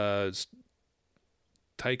 Taika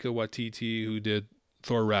Waititi, who did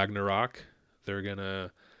Thor Ragnarok,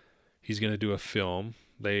 he's gonna do a film.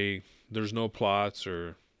 There's no plots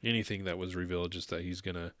or anything that was revealed, just that he's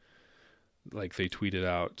gonna, like they tweeted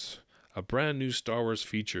out, a brand new Star Wars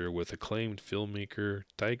feature with acclaimed filmmaker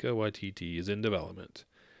Taika Waititi is in development.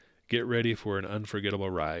 Get ready for an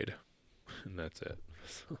unforgettable ride. And that's it.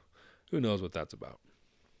 So, who knows what that's about?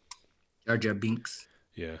 Jar Jar Binks.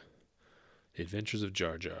 Yeah. Adventures of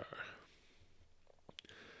Jar Jar.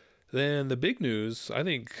 Then the big news, I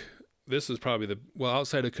think this is probably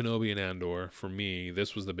outside of Kenobi and Andor, for me,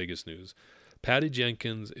 this was the biggest news. Patty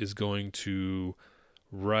Jenkins is going to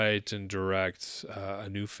write and direct a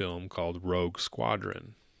new film called Rogue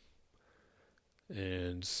Squadron.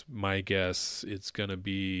 And my guess, it's going to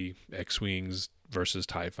be X-Wings versus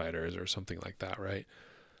TIE Fighters or something like that, right?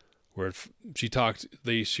 Where she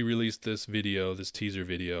released this teaser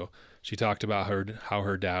video. She talked about how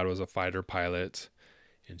her dad was a fighter pilot,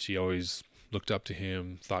 and she always looked up to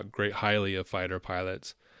him, thought highly of fighter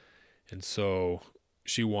pilots. And so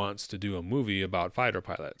she wants to do a movie about fighter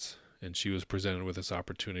pilots. And she was presented with this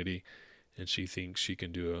opportunity, and she thinks she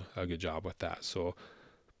can do a good job with that. So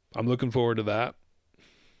I'm looking forward to that.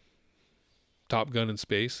 Top Gun in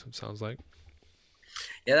space, it sounds like.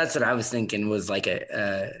 Yeah, that's what I was thinking, was like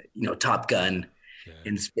a Top Gun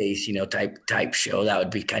in space, type show. That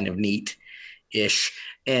would be kind of neat. ish.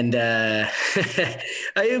 And it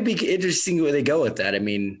would be interesting where they go with that. I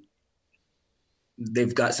mean,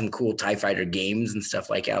 they've got some cool TIE fighter games and stuff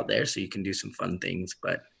like out there, so you can do some fun things.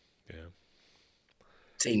 But Yeah.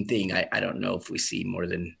 same thing. I don't know if we see more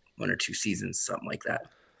than one or two seasons, something like that.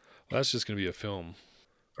 Well, that's just going to be a film.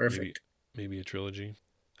 Maybe, Perfect. maybe a trilogy.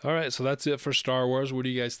 All right, so that's it for Star Wars. What do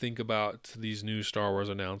you guys think about these new Star Wars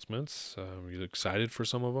announcements? Are you excited for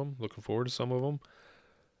some of them? Looking forward to some of them?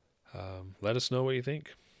 Let us know what you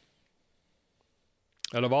think.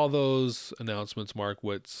 Out of all those announcements, Mark,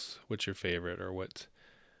 what's your favorite, or what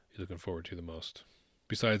you're looking forward to the most?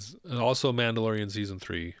 Besides, and also Mandalorian season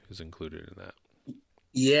 3 is included in that.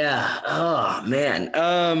 Yeah. Oh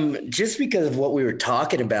man. Just because of what we were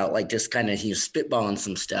talking about, like just kind of spitballing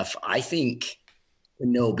some stuff. I think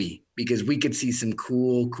Kenobi, because we could see some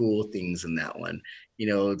cool things in that one.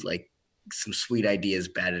 Like some sweet ideas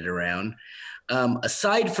batted around.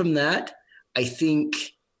 Aside from that, I think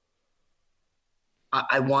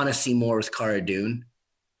I want to see more with Cara Dune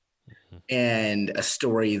and a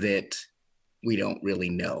story that we don't really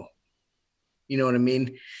know. You know what I mean?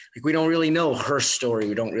 Like we don't really know her story.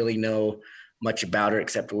 We don't really know much about her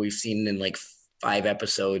except what we've seen in like 5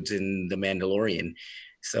 episodes in The Mandalorian.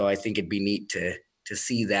 So I think it'd be neat to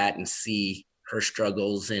see that and see her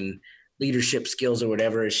struggles and leadership skills or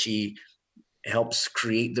whatever as she helps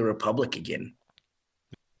create the Republic again.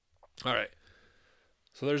 All right.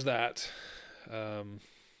 So there's that.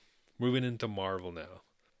 Moving into Marvel now.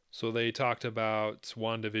 So they talked about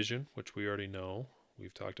WandaVision, which we already know.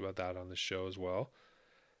 We've talked about that on the show as well.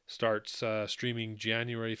 Starts streaming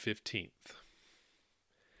January 15th. Do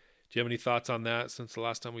you have any thoughts on that since the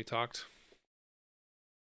last time we talked?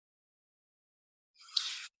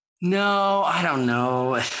 No, I don't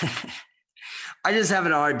know. I just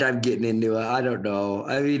having a hard time getting into it. I don't know.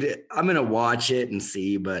 I mean, I'm gonna watch it and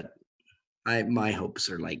see, but my hopes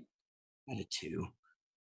are like at a 2.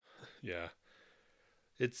 Yeah.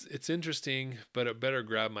 It's interesting, but it better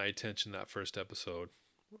grab my attention that first episode,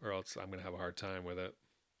 or else I'm gonna have a hard time with it.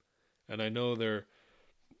 And I know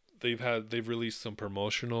they've released some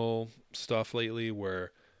promotional stuff lately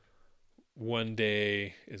where one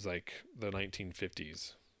day is like the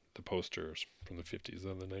 1950s, the posters from the 50s,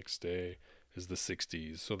 and the next day is the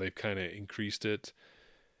 60s. So they've kind of increased it,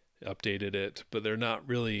 updated it, but they're not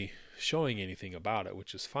really showing anything about it,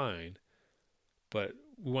 which is fine. But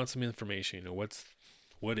we want some information.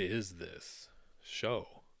 What is this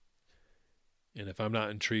show? And if I'm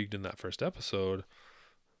not intrigued in that first episode,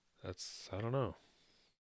 I don't know.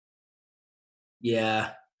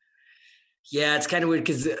 Yeah. Yeah, it's kind of weird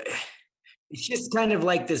because it's just kind of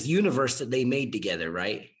like this universe that they made together,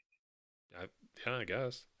 right? Yeah, I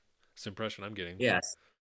guess. It's the impression I'm getting. Yes.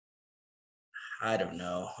 I don't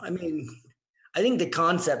know. I mean, I think the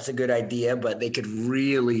concept's a good idea, but they could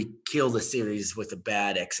really kill the series with a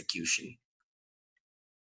bad execution.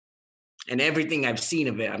 And everything I've seen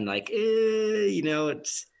of it, I'm like,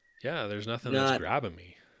 it's Yeah, there's nothing that's not. grabbing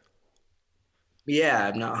me. Yeah,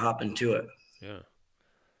 I'm not hopping to it. Yeah.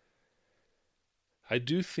 I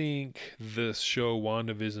do think this show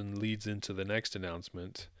WandaVision leads into the next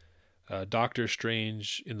announcement. Doctor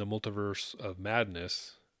Strange in the Multiverse of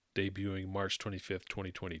Madness, debuting March 25th,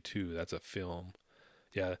 2022. That's a film.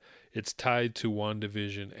 Yeah, it's tied to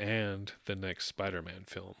WandaVision and the next Spider-Man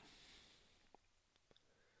film,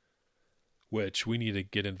 which we need to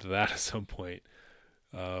get into that at some point.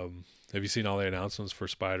 Have you seen all the announcements for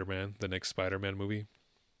Spider-Man, the next Spider-Man movie?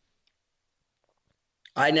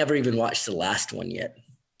 I never even watched the last one yet.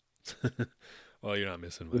 Well, you're not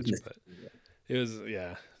missing much, but it was,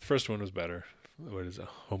 yeah. The first one was better. What is it?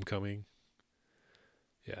 Homecoming?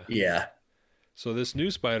 Yeah. Yeah. So this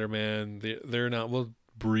new Spider-Man, they're not. We'll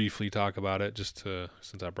briefly talk about it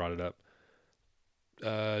since I brought it up.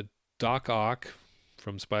 Doc Ock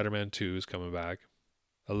from Spider-Man 2 is coming back.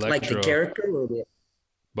 Electro, like the character or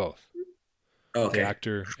both. Okay. The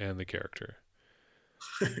actor and the character.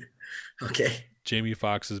 Okay. Jamie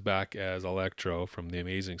Foxx is back as Electro from The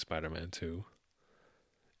Amazing Spider-Man 2.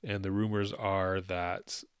 And the rumors are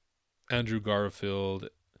that Andrew Garfield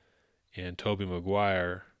and Tobey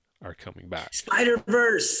Maguire are coming back.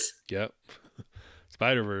 Spider-Verse. Yep.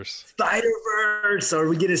 Spider-Verse. Spider-Verse. Are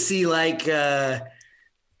we going to see like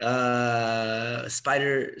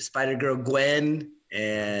Spider-Girl Gwen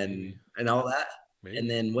and all that? Maybe. And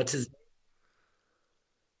then what's his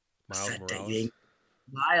Miles Morales.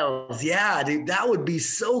 Miles. Yeah, dude, that would be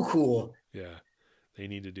so cool. Yeah. They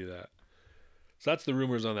need to do that. So that's the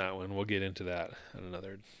rumors on that one. We'll get into that on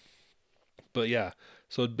another. But yeah,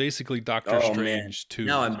 so basically Doctor Strange 2.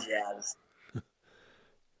 Now I'm jazzed.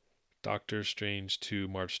 Doctor Strange 2,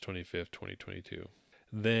 March 25th, 2022.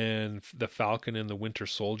 Then the Falcon and the Winter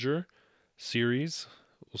Soldier series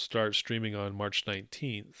will start streaming on March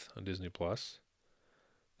 19th on Disney Plus.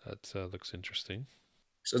 That looks interesting.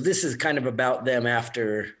 So this is kind of about them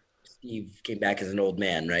after Steve came back as an old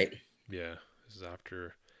man, right? Yeah, this is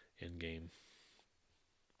after Endgame.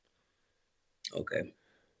 Okay.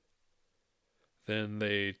 Then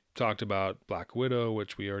they talked about Black Widow,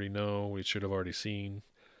 which we already know. We should have already seen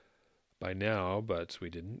by now, but we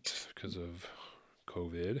didn't because of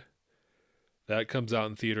COVID. That comes out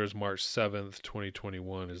in theaters March 7th,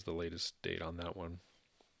 2021 is the latest date on that one.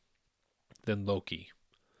 Then Loki.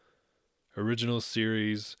 Original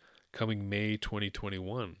series coming May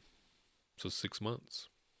 2021. So 6 months.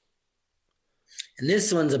 And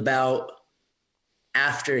this one's about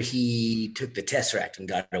after he took the Tesseract and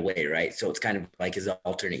got away, right? So it's kind of like his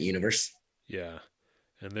alternate universe. Yeah.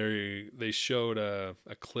 And they showed a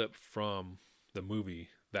clip from the movie,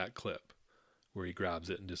 that clip, where he grabs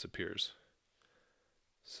it and disappears.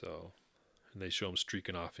 So, and they show him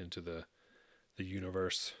streaking off into the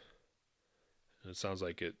universe. And it sounds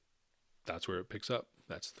like that's where it picks up.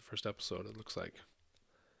 That's the first episode, it looks like.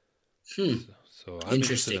 So I'm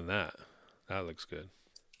interested in that. That looks good.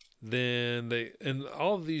 Then and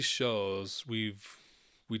all of these shows we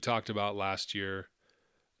talked about last year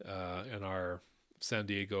in our San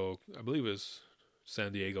Diego, I believe it was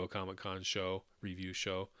San Diego Comic-Con review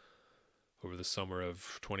show over the summer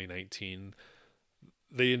of 2019.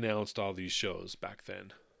 They announced all these shows back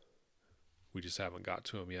then. We just haven't got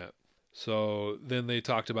to them yet. So then they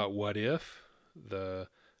talked about What If, the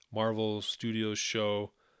Marvel Studios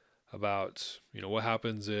show about, what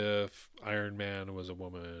happens if Iron Man was a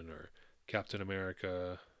woman or Captain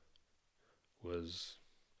America was...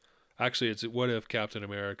 Actually, it's what if Captain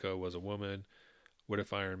America was a woman? What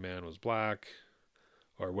if Iron Man was black?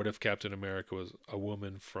 Or what if Captain America was a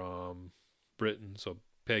woman from Britain? So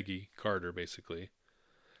Peggy Carter, basically.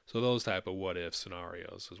 So those type of what if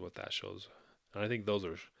scenarios is what that shows. And I think those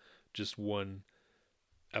are just one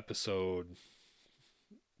episode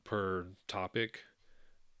per topic.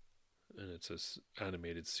 And it's an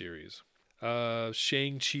animated series.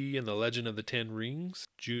 Shang-Chi and the Legend of the Ten Rings,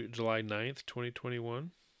 July 9th,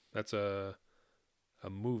 2021. That's a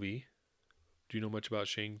movie. Do you know much about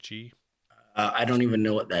Shang-Chi? I don't even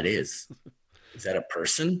know what that is. Is that a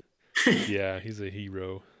person? Yeah, he's a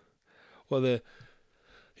hero. Well,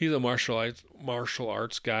 he's a martial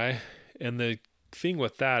arts guy, and the thing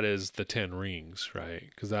with that is the 10 rings, right?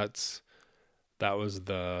 Because that was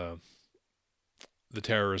the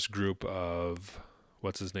terrorist group of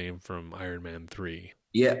what's his name from Iron Man 3.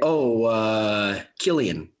 Yeah. Oh,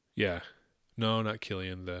 Killian. Yeah. No, not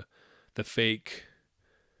Killian. The fake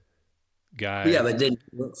guy. Yeah, but didn't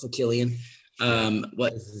work for Killian.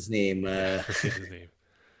 What is his name? I forget his name.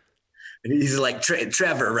 He's like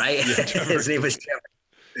Trevor, right? Yeah, Trevor. His name was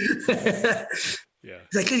Trevor. Yeah.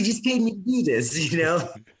 He's like, you just paid me to do this,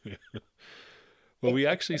 Well, we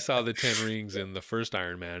actually saw the 10 rings in the first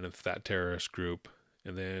Iron Man of that terrorist group,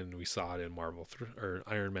 and then we saw it in or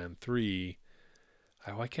Iron Man 3.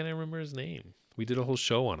 Why can't I remember his name? We did a whole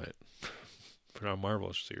show on it for our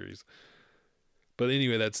Marvel series. But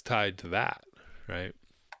anyway, that's tied to that, right?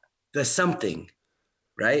 The something,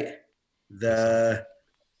 right?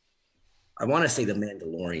 I want to say the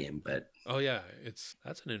Mandalorian, but oh yeah, that's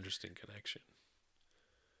an interesting connection.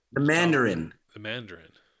 The Mandarin. The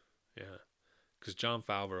Mandarin, yeah, because Jon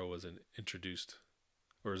Favreau was introduced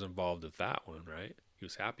or was involved with that one, right? He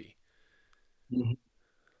was happy. Mm-hmm.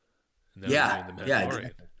 And then yeah, the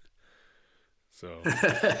Mandalorian. Yeah. So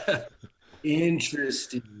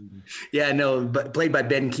interesting. Yeah, no, but played by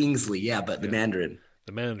Ben Kingsley. Yeah, but the Mandarin.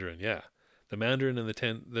 The Mandarin, yeah. The Mandarin and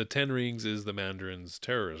the 10 rings is the Mandarin's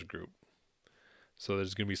terrorist group. So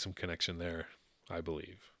there's going to be some connection there, I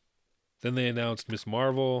believe. Then they announced Ms.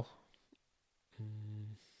 Marvel,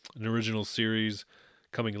 an original series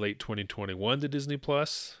coming late 2021 to Disney+.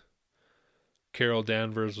 Carol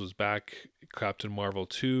Danvers was back, Captain Marvel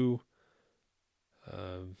 2,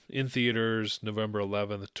 in theaters November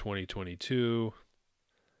 11th, 2022.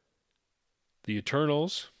 The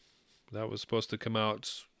Eternals, that was supposed to come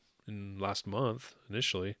out in last month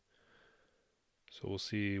initially. So we'll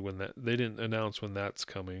see when they didn't announce when that's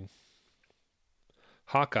coming.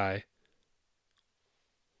 Hawkeye,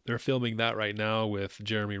 they're filming that right now with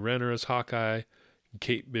Jeremy Renner as Hawkeye.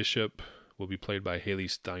 Kate Bishop will be played by Haley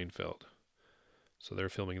Steinfeld. So they're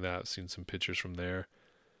filming that. I've seen some pictures from there.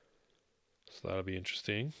 So that'll be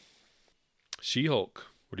interesting. She-Hulk.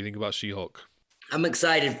 What do you think about She-Hulk? I'm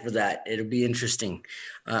excited for that. It'll be interesting.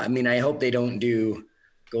 I hope they don't do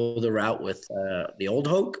go the route with the old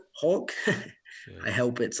Hulk. Yeah. I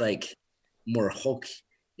hope it's like more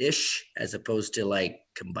Hulk-ish as opposed to like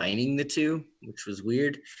combining the two, which was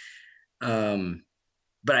weird.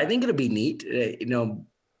 But I think it'll be neat, to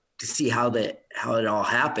see how it all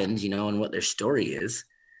happened, and what their story is.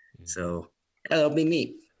 Hmm. So yeah, that'll be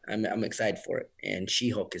neat. I'm excited for it. And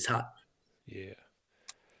She-Hulk is hot. Yeah.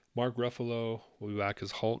 Mark Ruffalo will be back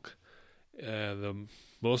as Hulk. The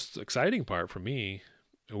most exciting part for me,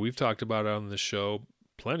 and we've talked about it on the show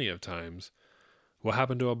plenty of times, what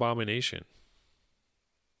happened to Abomination?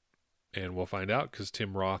 And we'll find out because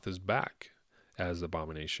Tim Roth is back as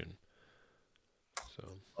Abomination.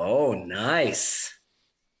 So Oh, nice.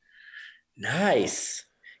 Nice.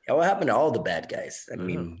 Yeah, what happened to all the bad guys? I I know.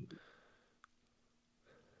 mean,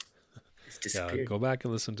 it's Yeah, disappeared. go back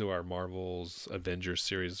and listen to our Marvel's Avengers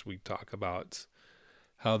series. We talk about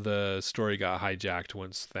how the story got hijacked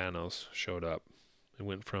once Thanos showed up. It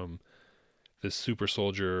went from this super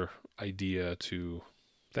soldier idea to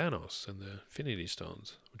Thanos and the Infinity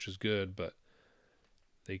Stones, which is good, but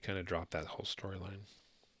they kind of dropped that whole storyline.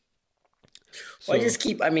 Well,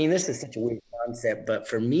 So, I mean, this is such a weird concept, but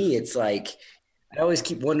for me, it's like, I always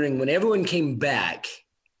keep wondering when everyone came back,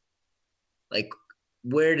 like,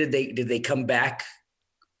 where did they come back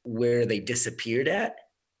where they disappeared at?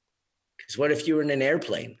 Because what if you were in an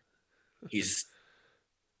airplane? He's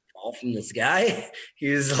fall from the sky.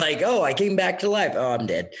 He's like, oh, I came back to life. Oh, I'm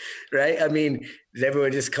dead. Right. I mean, did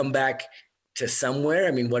everyone just come back to somewhere?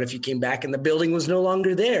 I mean, what if you came back and the building was no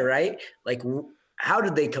longer there? Right. Like, how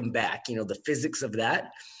did they come back? The physics of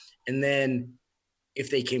that. And then if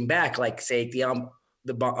they came back, like say the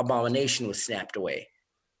abomination was snapped away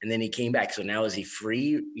and then he came back. So now is he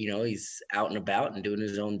free? He's out and about and doing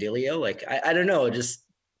his own dealio. Like, I don't know.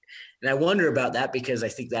 And I wonder about that because I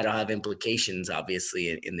think that'll have implications,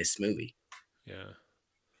 obviously, in this movie. yeah.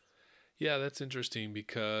 Yeah, that's interesting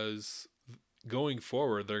because going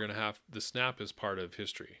forward, they're going to have the snap is part of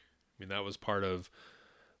history. I mean, that was part of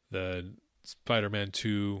the Spider-Man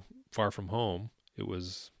 2 Far From Home. It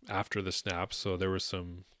was after the snap, so there was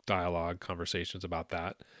some dialogue, conversations about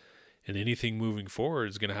that. And anything moving forward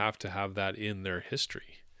is going to have that in their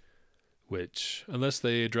history, which, unless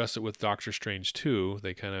they address it with Doctor Strange 2,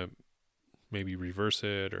 they kind of maybe reverse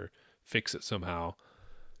it or fix it somehow,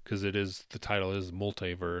 because the title is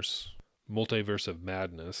multiverse of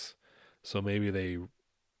madness. So maybe they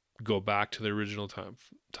go back to the original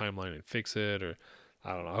timeline and fix it, or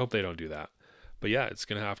I don't know. I hope they don't do that. But yeah, it's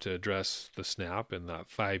going to have to address the snap and that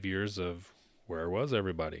 5 years of where was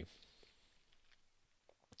everybody.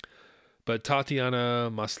 But Tatiana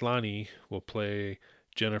Maslany will play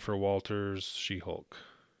Jennifer Walters She-Hulk,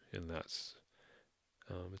 and it's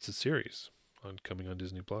a series coming on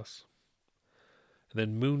Disney Plus. And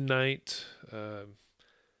then Moon Knight,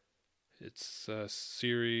 it's a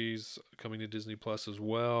series coming to Disney Plus as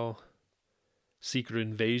well. Secret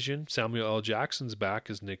Invasion, Samuel L. Jackson's back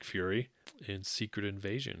as Nick Fury in Secret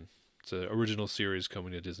Invasion. It's an original series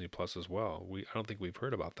coming to Disney Plus as well. I don't think we've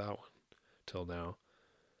heard about that one till now.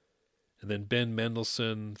 And then Ben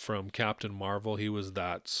Mendelsohn from Captain Marvel, he was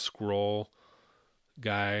that Skrull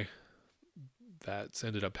guy that's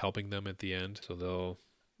ended up helping them at the end. So they'll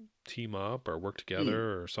team up or work Hmm.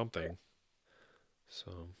 together or something.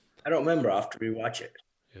 So I don't remember. I'll have to rewatch it.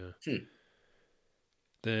 yeah. Hmm.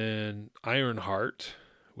 Then Ironheart,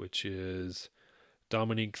 which is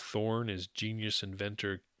Dominique Thorne is genius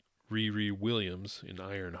inventor Riri Williams in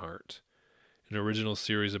Ironheart, an original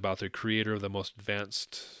series about the creator of the most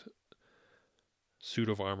advanced suit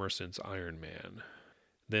of armor since Iron Man.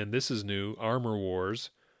 Then this is new, Armor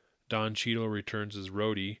Wars. Don Cheadle returns as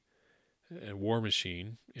Rhodey and War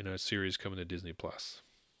Machine in a series coming to Disney Plus.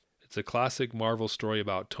 It's a classic Marvel story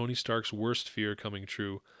about Tony Stark's worst fear coming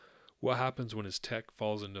true. What happens when his tech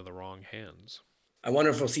falls into the wrong hands? I wonder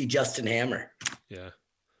if we'll see Justin Hammer. Yeah,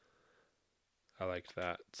 I liked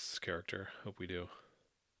that character. Hope we do.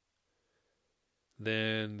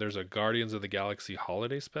 Then there's a Guardians of the Galaxy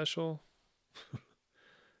holiday special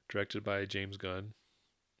directed by James Gunn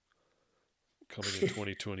coming in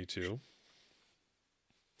 2022.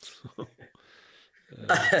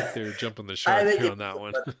 I think they're jumping the I shark think here on that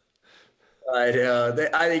one. I know.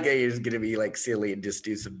 I think they're just gonna be like silly and just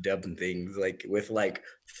do some dumb things, like with like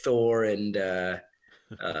Thor and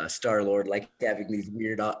Star Lord, like having these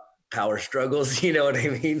weird power struggles. You know what I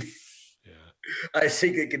mean? Yeah. I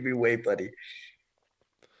think it could be way funny.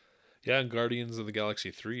 Yeah, and Guardians of the Galaxy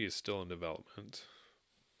 3 is still in development.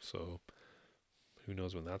 So who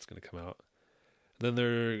knows when that's going to come out. Then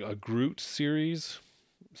there's a Groot series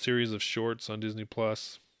of shorts on Disney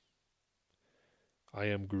Plus. I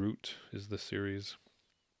Am Groot is the series.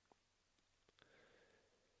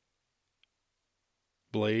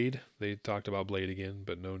 Blade. They talked about Blade again,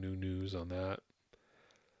 but no new news on that.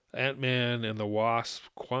 Ant-Man and the Wasp,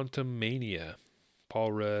 Quantumania.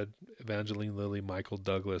 Paul Rudd, Evangeline Lilly, Michael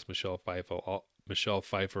Douglas, Michelle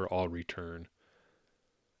Pfeiffer all return.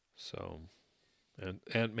 So, and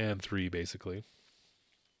Ant-Man 3, basically.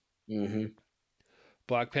 Mm-hmm.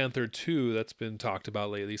 Black Panther 2, that's been talked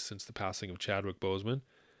about lately since the passing of Chadwick Boseman.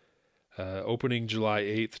 Opening July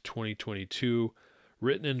 8th, 2022.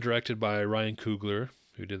 Written and directed by Ryan Coogler,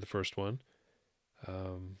 who did the first one.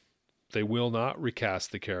 They will not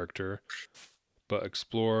recast the character, but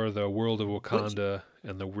explore the world of Wakanda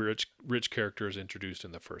and the rich characters introduced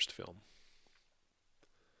in the first film.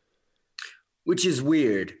 Which is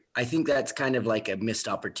weird. I think that's kind of like a missed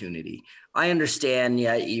opportunity. I understand,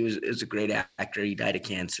 yeah, he was a great actor. He died of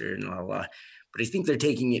cancer and blah, blah, blah. But I think they're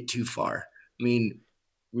taking it too far. I mean,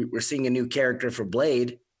 we're seeing a new character for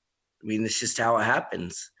Blade. I mean, that's just how it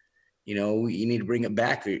happens. You know, you need to bring it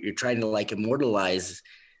back. You're trying to like immortalize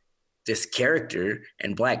this character,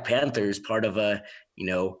 and Black Panther is part of a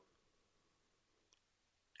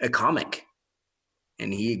comic,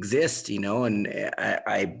 and he exists, and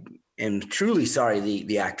I am truly sorry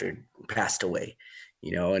the actor passed away,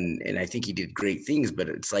 and I think he did great things, but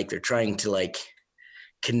it's like they're trying to like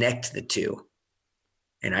connect the two.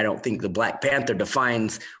 And I don't think the Black Panther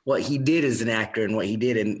defines what he did as an actor and what he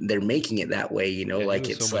did, and they're making it that way, like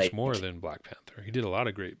it's it's so much like more than Black Panther. He did a lot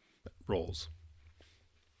of great roles.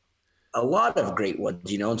 A lot of great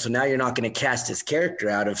ones, and so now you're not going to cast his character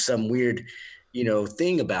out of some weird,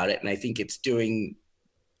 thing about it. And I think it's doing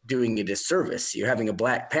a disservice. You're having a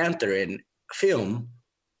Black Panther in a film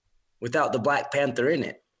without the Black Panther in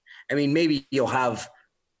it. I mean, maybe you'll have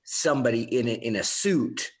somebody in a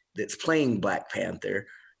suit that's playing Black Panther,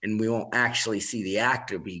 and we won't actually see the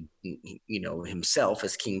actor be, himself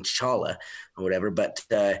as King T'Challa or whatever. But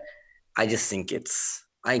I just think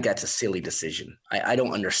I think that's a silly decision. I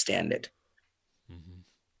don't understand it. Mm-hmm.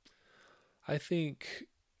 I think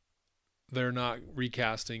they're not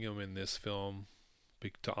recasting him in this film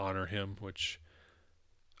to honor him, which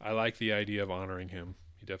I like the idea of honoring him.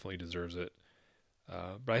 He definitely deserves it.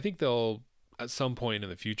 But I think they'll, at some point in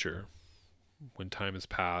the future, when time has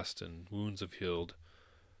passed and wounds have healed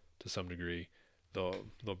to some degree, they'll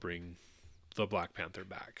bring the Black Panther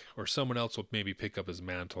back, or someone else will maybe pick up his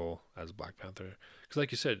mantle as Black Panther. Because,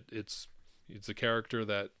 like you said, it's a character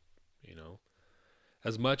that,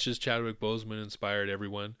 as much as Chadwick Boseman inspired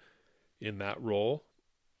everyone in that role,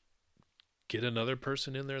 get another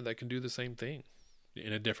person in there that can do the same thing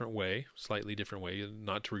in a different way, slightly different way,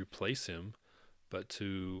 not to replace him, but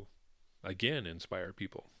to again inspire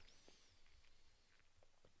people.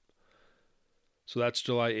 So that's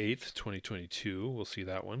July 8th, 2022. We'll see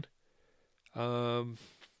that one.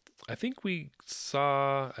 I think we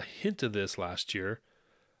saw a hint of this last year,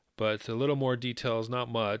 but a little more details, not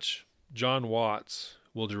much. John Watts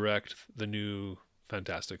will direct the new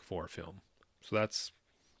Fantastic Four film. So that's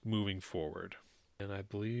moving forward. And I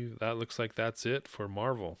believe that looks like that's it for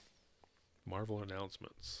Marvel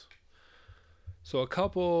announcements. So a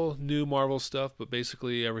couple new Marvel stuff, but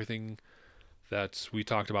basically everything that we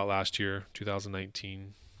talked about last year,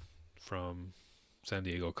 2019, from San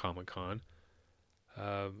Diego Comic-Con.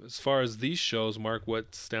 As far as these shows, Mark,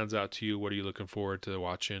 what stands out to you? What are you looking forward to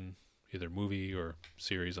watching, either movie or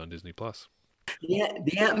series on Disney Plus? Yeah,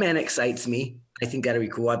 the Ant-Man excites me. I think that'll be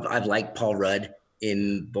cool. I've liked Paul Rudd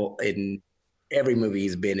in every movie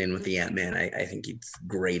he's been in with the Ant-Man. I think he's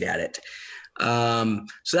great at it.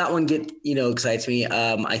 So that one excites me.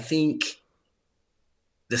 I think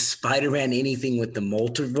the Spider-Man anything with the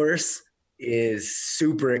multiverse is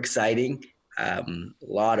super exciting. A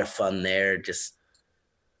lot of fun there, just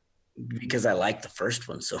because I like the first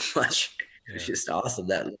one so much. Yeah. It's just awesome,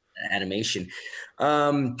 that animation.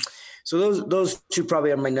 So those two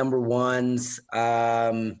probably are my number ones.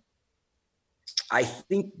 I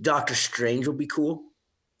think Doctor Strange will be cool.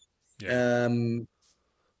 Yeah.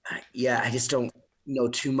 I just don't know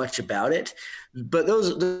too much about it, but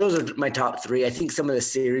those are my top three. I think some of the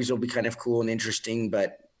series will be kind of cool and interesting,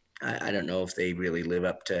 but I don't know if they really live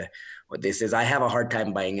up to what this is. I have a hard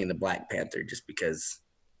time buying into Black Panther just because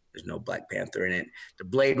there's no Black Panther in it. The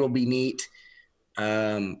Blade will be neat.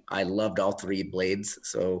 I loved all three Blades,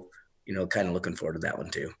 so kind of looking forward to that one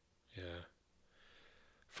too. Yeah.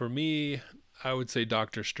 For me, I would say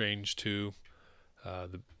Doctor Strange too.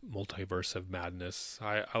 The Multiverse of Madness.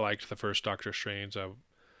 I liked the first Doctor Strange.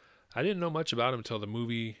 I didn't know much about him until the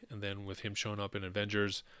movie, and then with him showing up in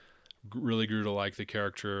Avengers, really grew to like the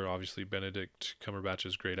character. Obviously, Benedict Cumberbatch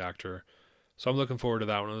is a great actor. So I'm looking forward to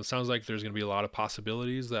that one. It sounds like there's going to be a lot of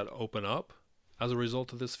possibilities that open up as a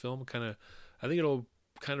result of this film. I think it'll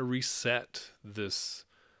kind of reset this,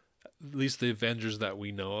 at least the Avengers that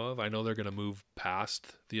we know of. I know they're going to move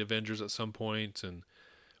past the Avengers at some point, and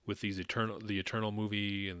with the Eternal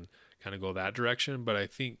movie, and kind of go that direction. But I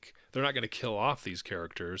think they're not going to kill off these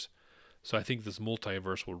characters. So I think this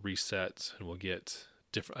multiverse will reset, and we'll get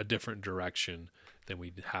a different direction than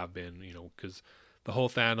we have been, because the whole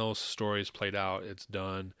Thanos story is played out, it's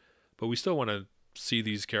done, but we still want to see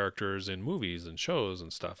these characters in movies and shows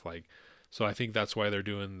and stuff like. So I think that's why they're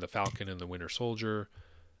doing the Falcon and the Winter Soldier.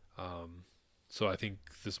 So I think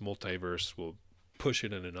this multiverse will push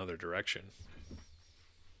it in another direction.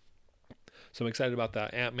 So I'm excited about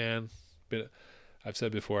that. Ant-Man, I've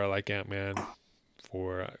said before, I like Ant-Man.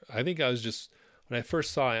 I think I was just, when I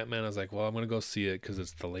first saw Ant-Man, I was like, well, I'm going to go see it because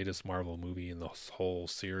it's the latest Marvel movie in the whole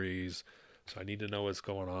series. So I need to know what's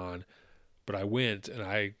going on. But I went, and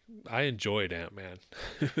I enjoyed Ant-Man.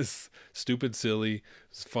 It was stupid, silly. It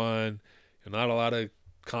was fun. And not a lot of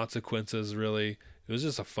consequences, really. It was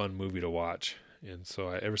just a fun movie to watch. And so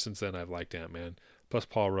ever since then, I've liked Ant-Man. Plus,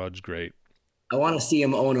 Paul Rudd's great. I want to see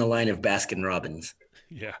him own a line of Baskin Robbins.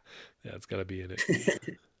 Yeah, it's got to be in it.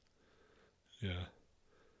 Yeah.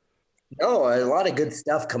 No, a lot of good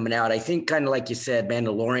stuff coming out. I think, kind of like you said,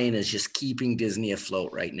 Mandalorian is just keeping Disney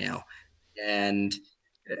afloat right now. And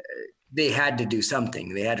they had to do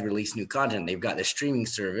something. They had to release new content. They've got the streaming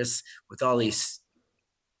service with all these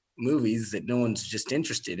movies that no one's just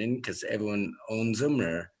interested in because everyone owns them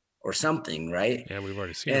or something, right? Yeah, we've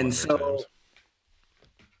already seen them. And so,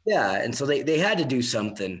 yeah, and so they had to do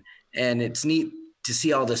something. And it's neat to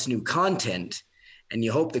see all this new content. And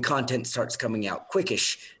you hope the content starts coming out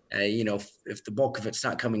quickish. If the bulk of it's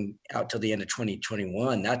not coming out till the end of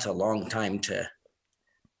 2021, that's a long time to,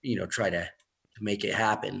 try to make it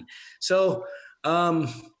happen. So I'm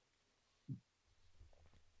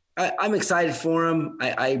excited for him.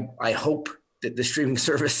 I hope that the streaming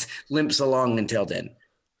service limps along until then.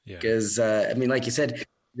 Yeah. Because, like you said,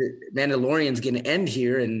 the Mandalorian's going to end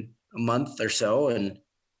here in a month or so, and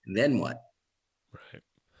then what? Right.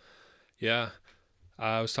 Yeah.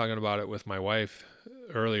 I was talking about it with my wife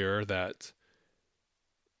earlier that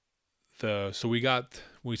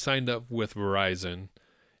we signed up with Verizon,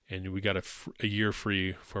 and we got a year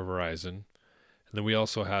free for Verizon. And then we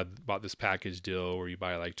also bought this package deal where you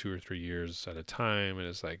buy like 2 or 3 years at a time, and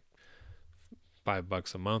it's like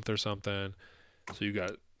 $5 a month or something. So you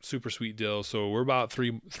got super sweet deal. So we're about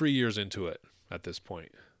three years into it at this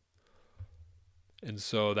point. And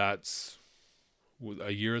so that's,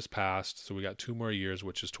 a year has passed, so we got 2 more years,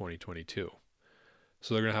 which is 2022.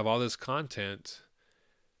 So they're going to have all this content,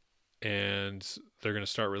 and they're going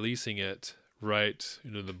to start releasing it right.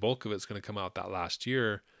 The bulk of it's going to come out that last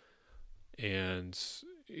year, and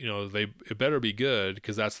it better be good,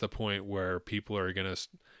 because that's the point where people are going to,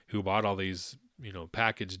 who bought all these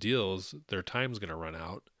package deals, their time's going to run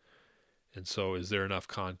out. And so is there enough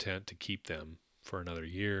content to keep them for another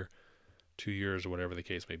year, 2 years, or whatever the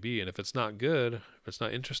case may be? And if it's not good, if it's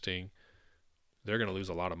not interesting, they're going to lose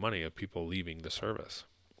a lot of money of people leaving the service,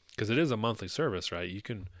 because it is a monthly service, right? You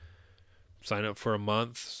can sign up for a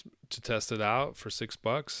month to test it out for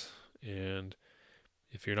 $6, and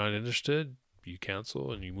if you're not interested, you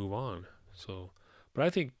cancel and you move on. So, but I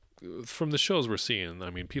think from the shows we're seeing,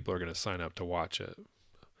 people are going to sign up to watch it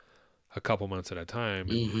a couple months at a time.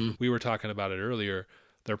 Mm-hmm. We were talking about it earlier.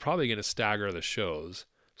 They're probably going to stagger the shows.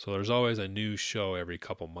 So there's always a new show every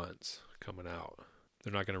couple months coming out.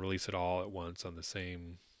 They're not going to release it all at once on the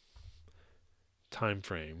same time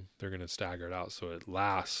frame. They're going to stagger it out so it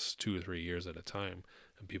lasts 2 or 3 years at a time,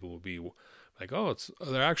 and people will be like,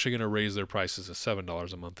 they're actually going to raise their prices to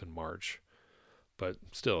 $7 a month in March, but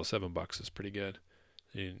still $7 is pretty good.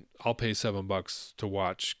 And I'll pay $7 to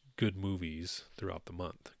watch good movies throughout the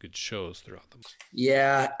month, good shows throughout the month.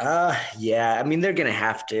 Yeah. They're going to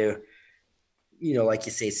have to, like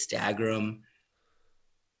you say, stagger them.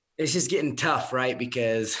 It's just getting tough, right?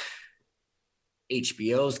 Because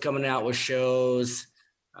HBO's coming out with shows,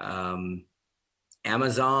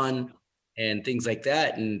 Amazon and things like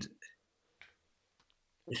that. And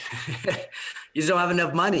you just don't have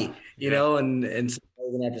enough money, know, and so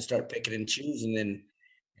we're going to have to start picking and choosing. And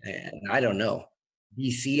I don't know.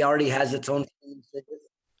 DC already has its own service.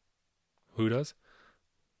 Who does?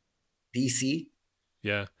 DC.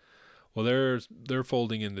 Yeah. Well, they're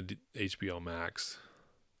folding in the HBO Max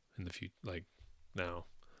in the future, like now,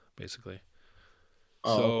 basically.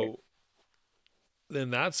 Okay. Then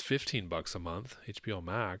that's $15 a month. HBO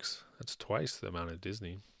Max. That's twice the amount of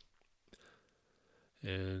Disney.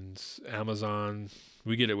 And Amazon,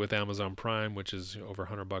 we get it with Amazon Prime, which is over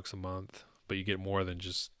 $100 a month, but you get more than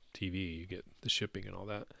just TV. You get the shipping and all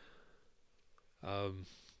that.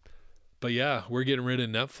 But yeah, we're getting rid of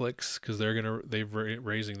Netflix because they've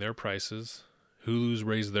raising their prices. Hulu's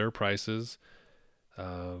raised their prices.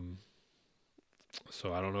 So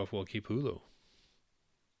I don't know if we'll keep Hulu.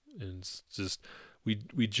 And it's just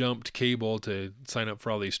we jumped cable to sign up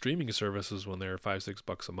for all these streaming services when they're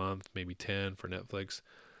 $5-6 a month, maybe 10 for Netflix.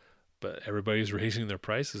 But everybody's raising their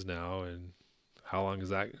prices now, and how long is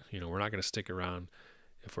that? We're not going to stick around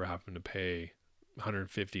if we're having to pay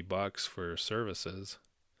 $150 for services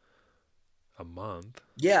a month.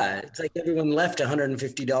 Yeah, it's like everyone left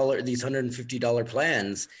 $150 these $150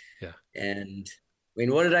 plans. Yeah. And I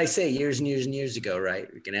mean, what did I say years and years and years ago, right?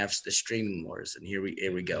 We can have the streaming wars, and here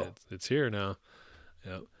we go. Yeah, it's here now.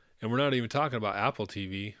 Yeah. And we're not even talking about Apple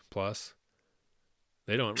TV Plus.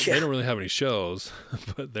 They don't really have any shows,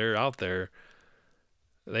 but they're out there.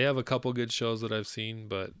 They have a couple good shows that I've seen,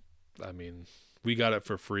 but I mean, we got it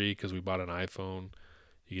for free because we bought an iPhone.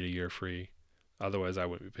 You get a year free. Otherwise, I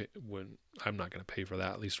wouldn't be I'm not going to pay for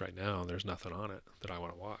that, at least right now. There's nothing on it that I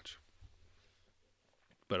want to watch.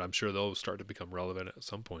 But I'm sure they'll start to become relevant at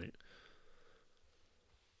some point.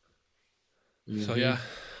 Mm-hmm. So yeah,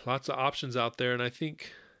 lots of options out there, and I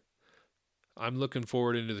think I'm looking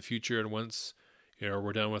forward into the future. And once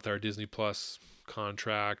we're done with our Disney Plus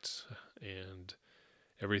contract and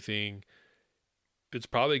everything, it's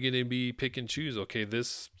probably going to be pick and choose. Okay,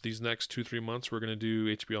 these next 2-3 months we're going to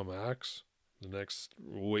do HBO Max.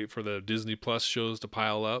 We'll wait for the Disney Plus shows to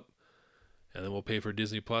pile up, and then we'll pay for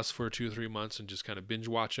Disney Plus for 2 or 3 months and just kind of binge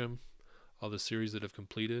watch them, all the series that have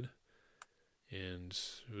completed. And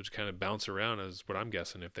it would kind of bounce around, is what I'm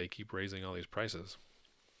guessing, if they keep raising all these prices.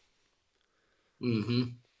 Mm-hmm.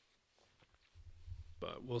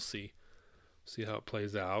 But we'll see how it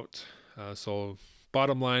plays out. So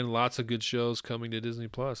bottom line, lots of good shows coming to Disney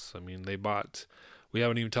Plus. I mean, we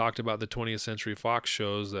haven't even talked about the 20th Century Fox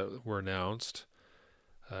shows that were announced.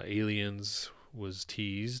 Aliens was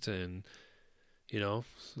teased, and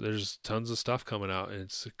there's tons of stuff coming out, and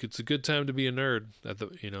it's a good time to be a nerd. At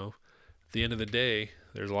the end of the day,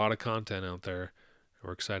 there's a lot of content out there.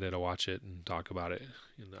 We're excited to watch it and talk about it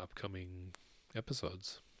in the upcoming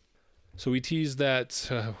episodes. So we teased that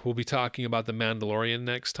we'll be talking about The Mandalorian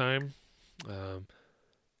next time.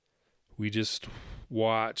 We just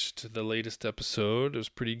watched the latest episode. It was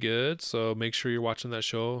pretty good, so make sure you're watching that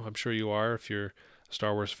show. I'm sure you are if you're a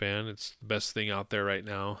Star Wars fan. It's the best thing out there right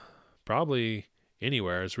now. Probably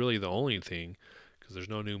anywhere. It's really the only thing, because there's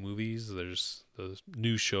no new movies. There's the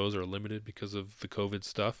new shows are limited because of the COVID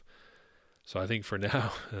stuff. So I think for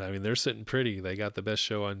now, I mean, they're sitting pretty. They got the best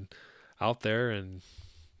show out there, and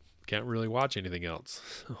can't really watch anything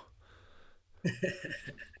else.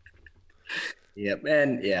 Yep,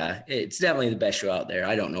 and yeah, it's definitely the best show out there.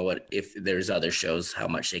 I don't know if there's other shows, how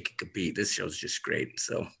much they could compete. This show's just great,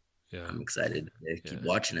 so yeah, I'm excited to keep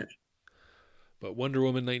watching it. But Wonder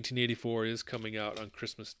Woman 1984 is coming out on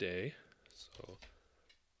Christmas Day, so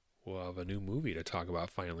we'll have a new movie to talk about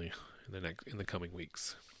finally in the coming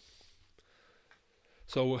weeks.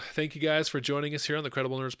 So thank you guys for joining us here on the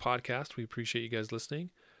Credible Nerds podcast. We appreciate you guys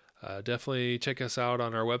listening. Definitely check us out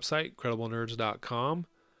on our website, crediblenerds.com.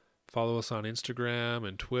 Follow us on Instagram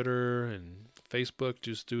and Twitter and Facebook.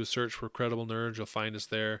 Just do a search for Credible Nerds. You'll find us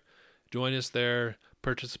there. Join us there.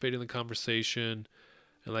 Participate in the conversation.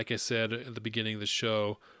 And like I said at the beginning of the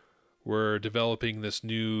show, we're developing this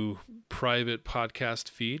new private podcast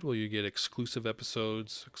feed where you get exclusive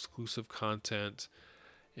episodes, exclusive content.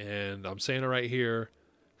 And I'm saying it right here.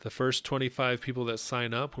 The first 25 people that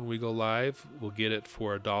sign up when we go live will get it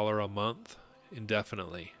for $1 a month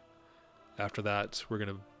indefinitely. After that, we're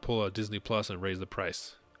going to pull a Disney Plus and raise the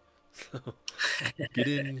price. So get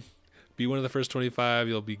in, be one of the first 25.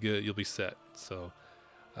 You'll be good. You'll be set. So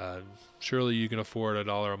surely you can afford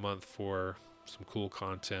 $1 a month for some cool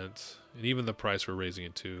content, and even the price we're raising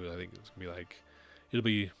it to, I think it's gonna be it'll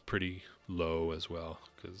be pretty low as well,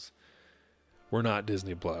 because we're not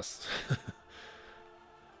Disney Plus.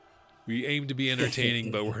 We aim to be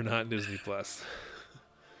entertaining, but we're not Disney Plus.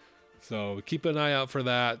 So keep an eye out for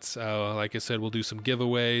that. Like I said, we'll do some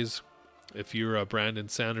giveaways. If you're a Brandon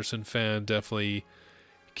Sanderson fan, definitely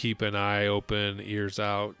keep an eye open, ears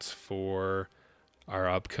out for our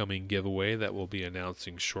upcoming giveaway that we'll be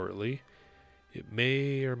announcing shortly. It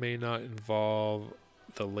may or may not involve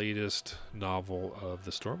the latest novel of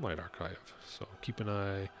the Stormlight Archive. So keep an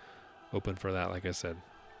eye open for that, like I said.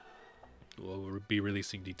 We'll be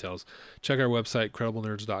releasing details. Check our website,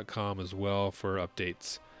 crediblenerds.com, as well for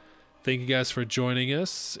updates. Thank you guys for joining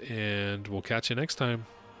us, and we'll catch you next time.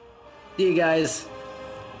 See you guys.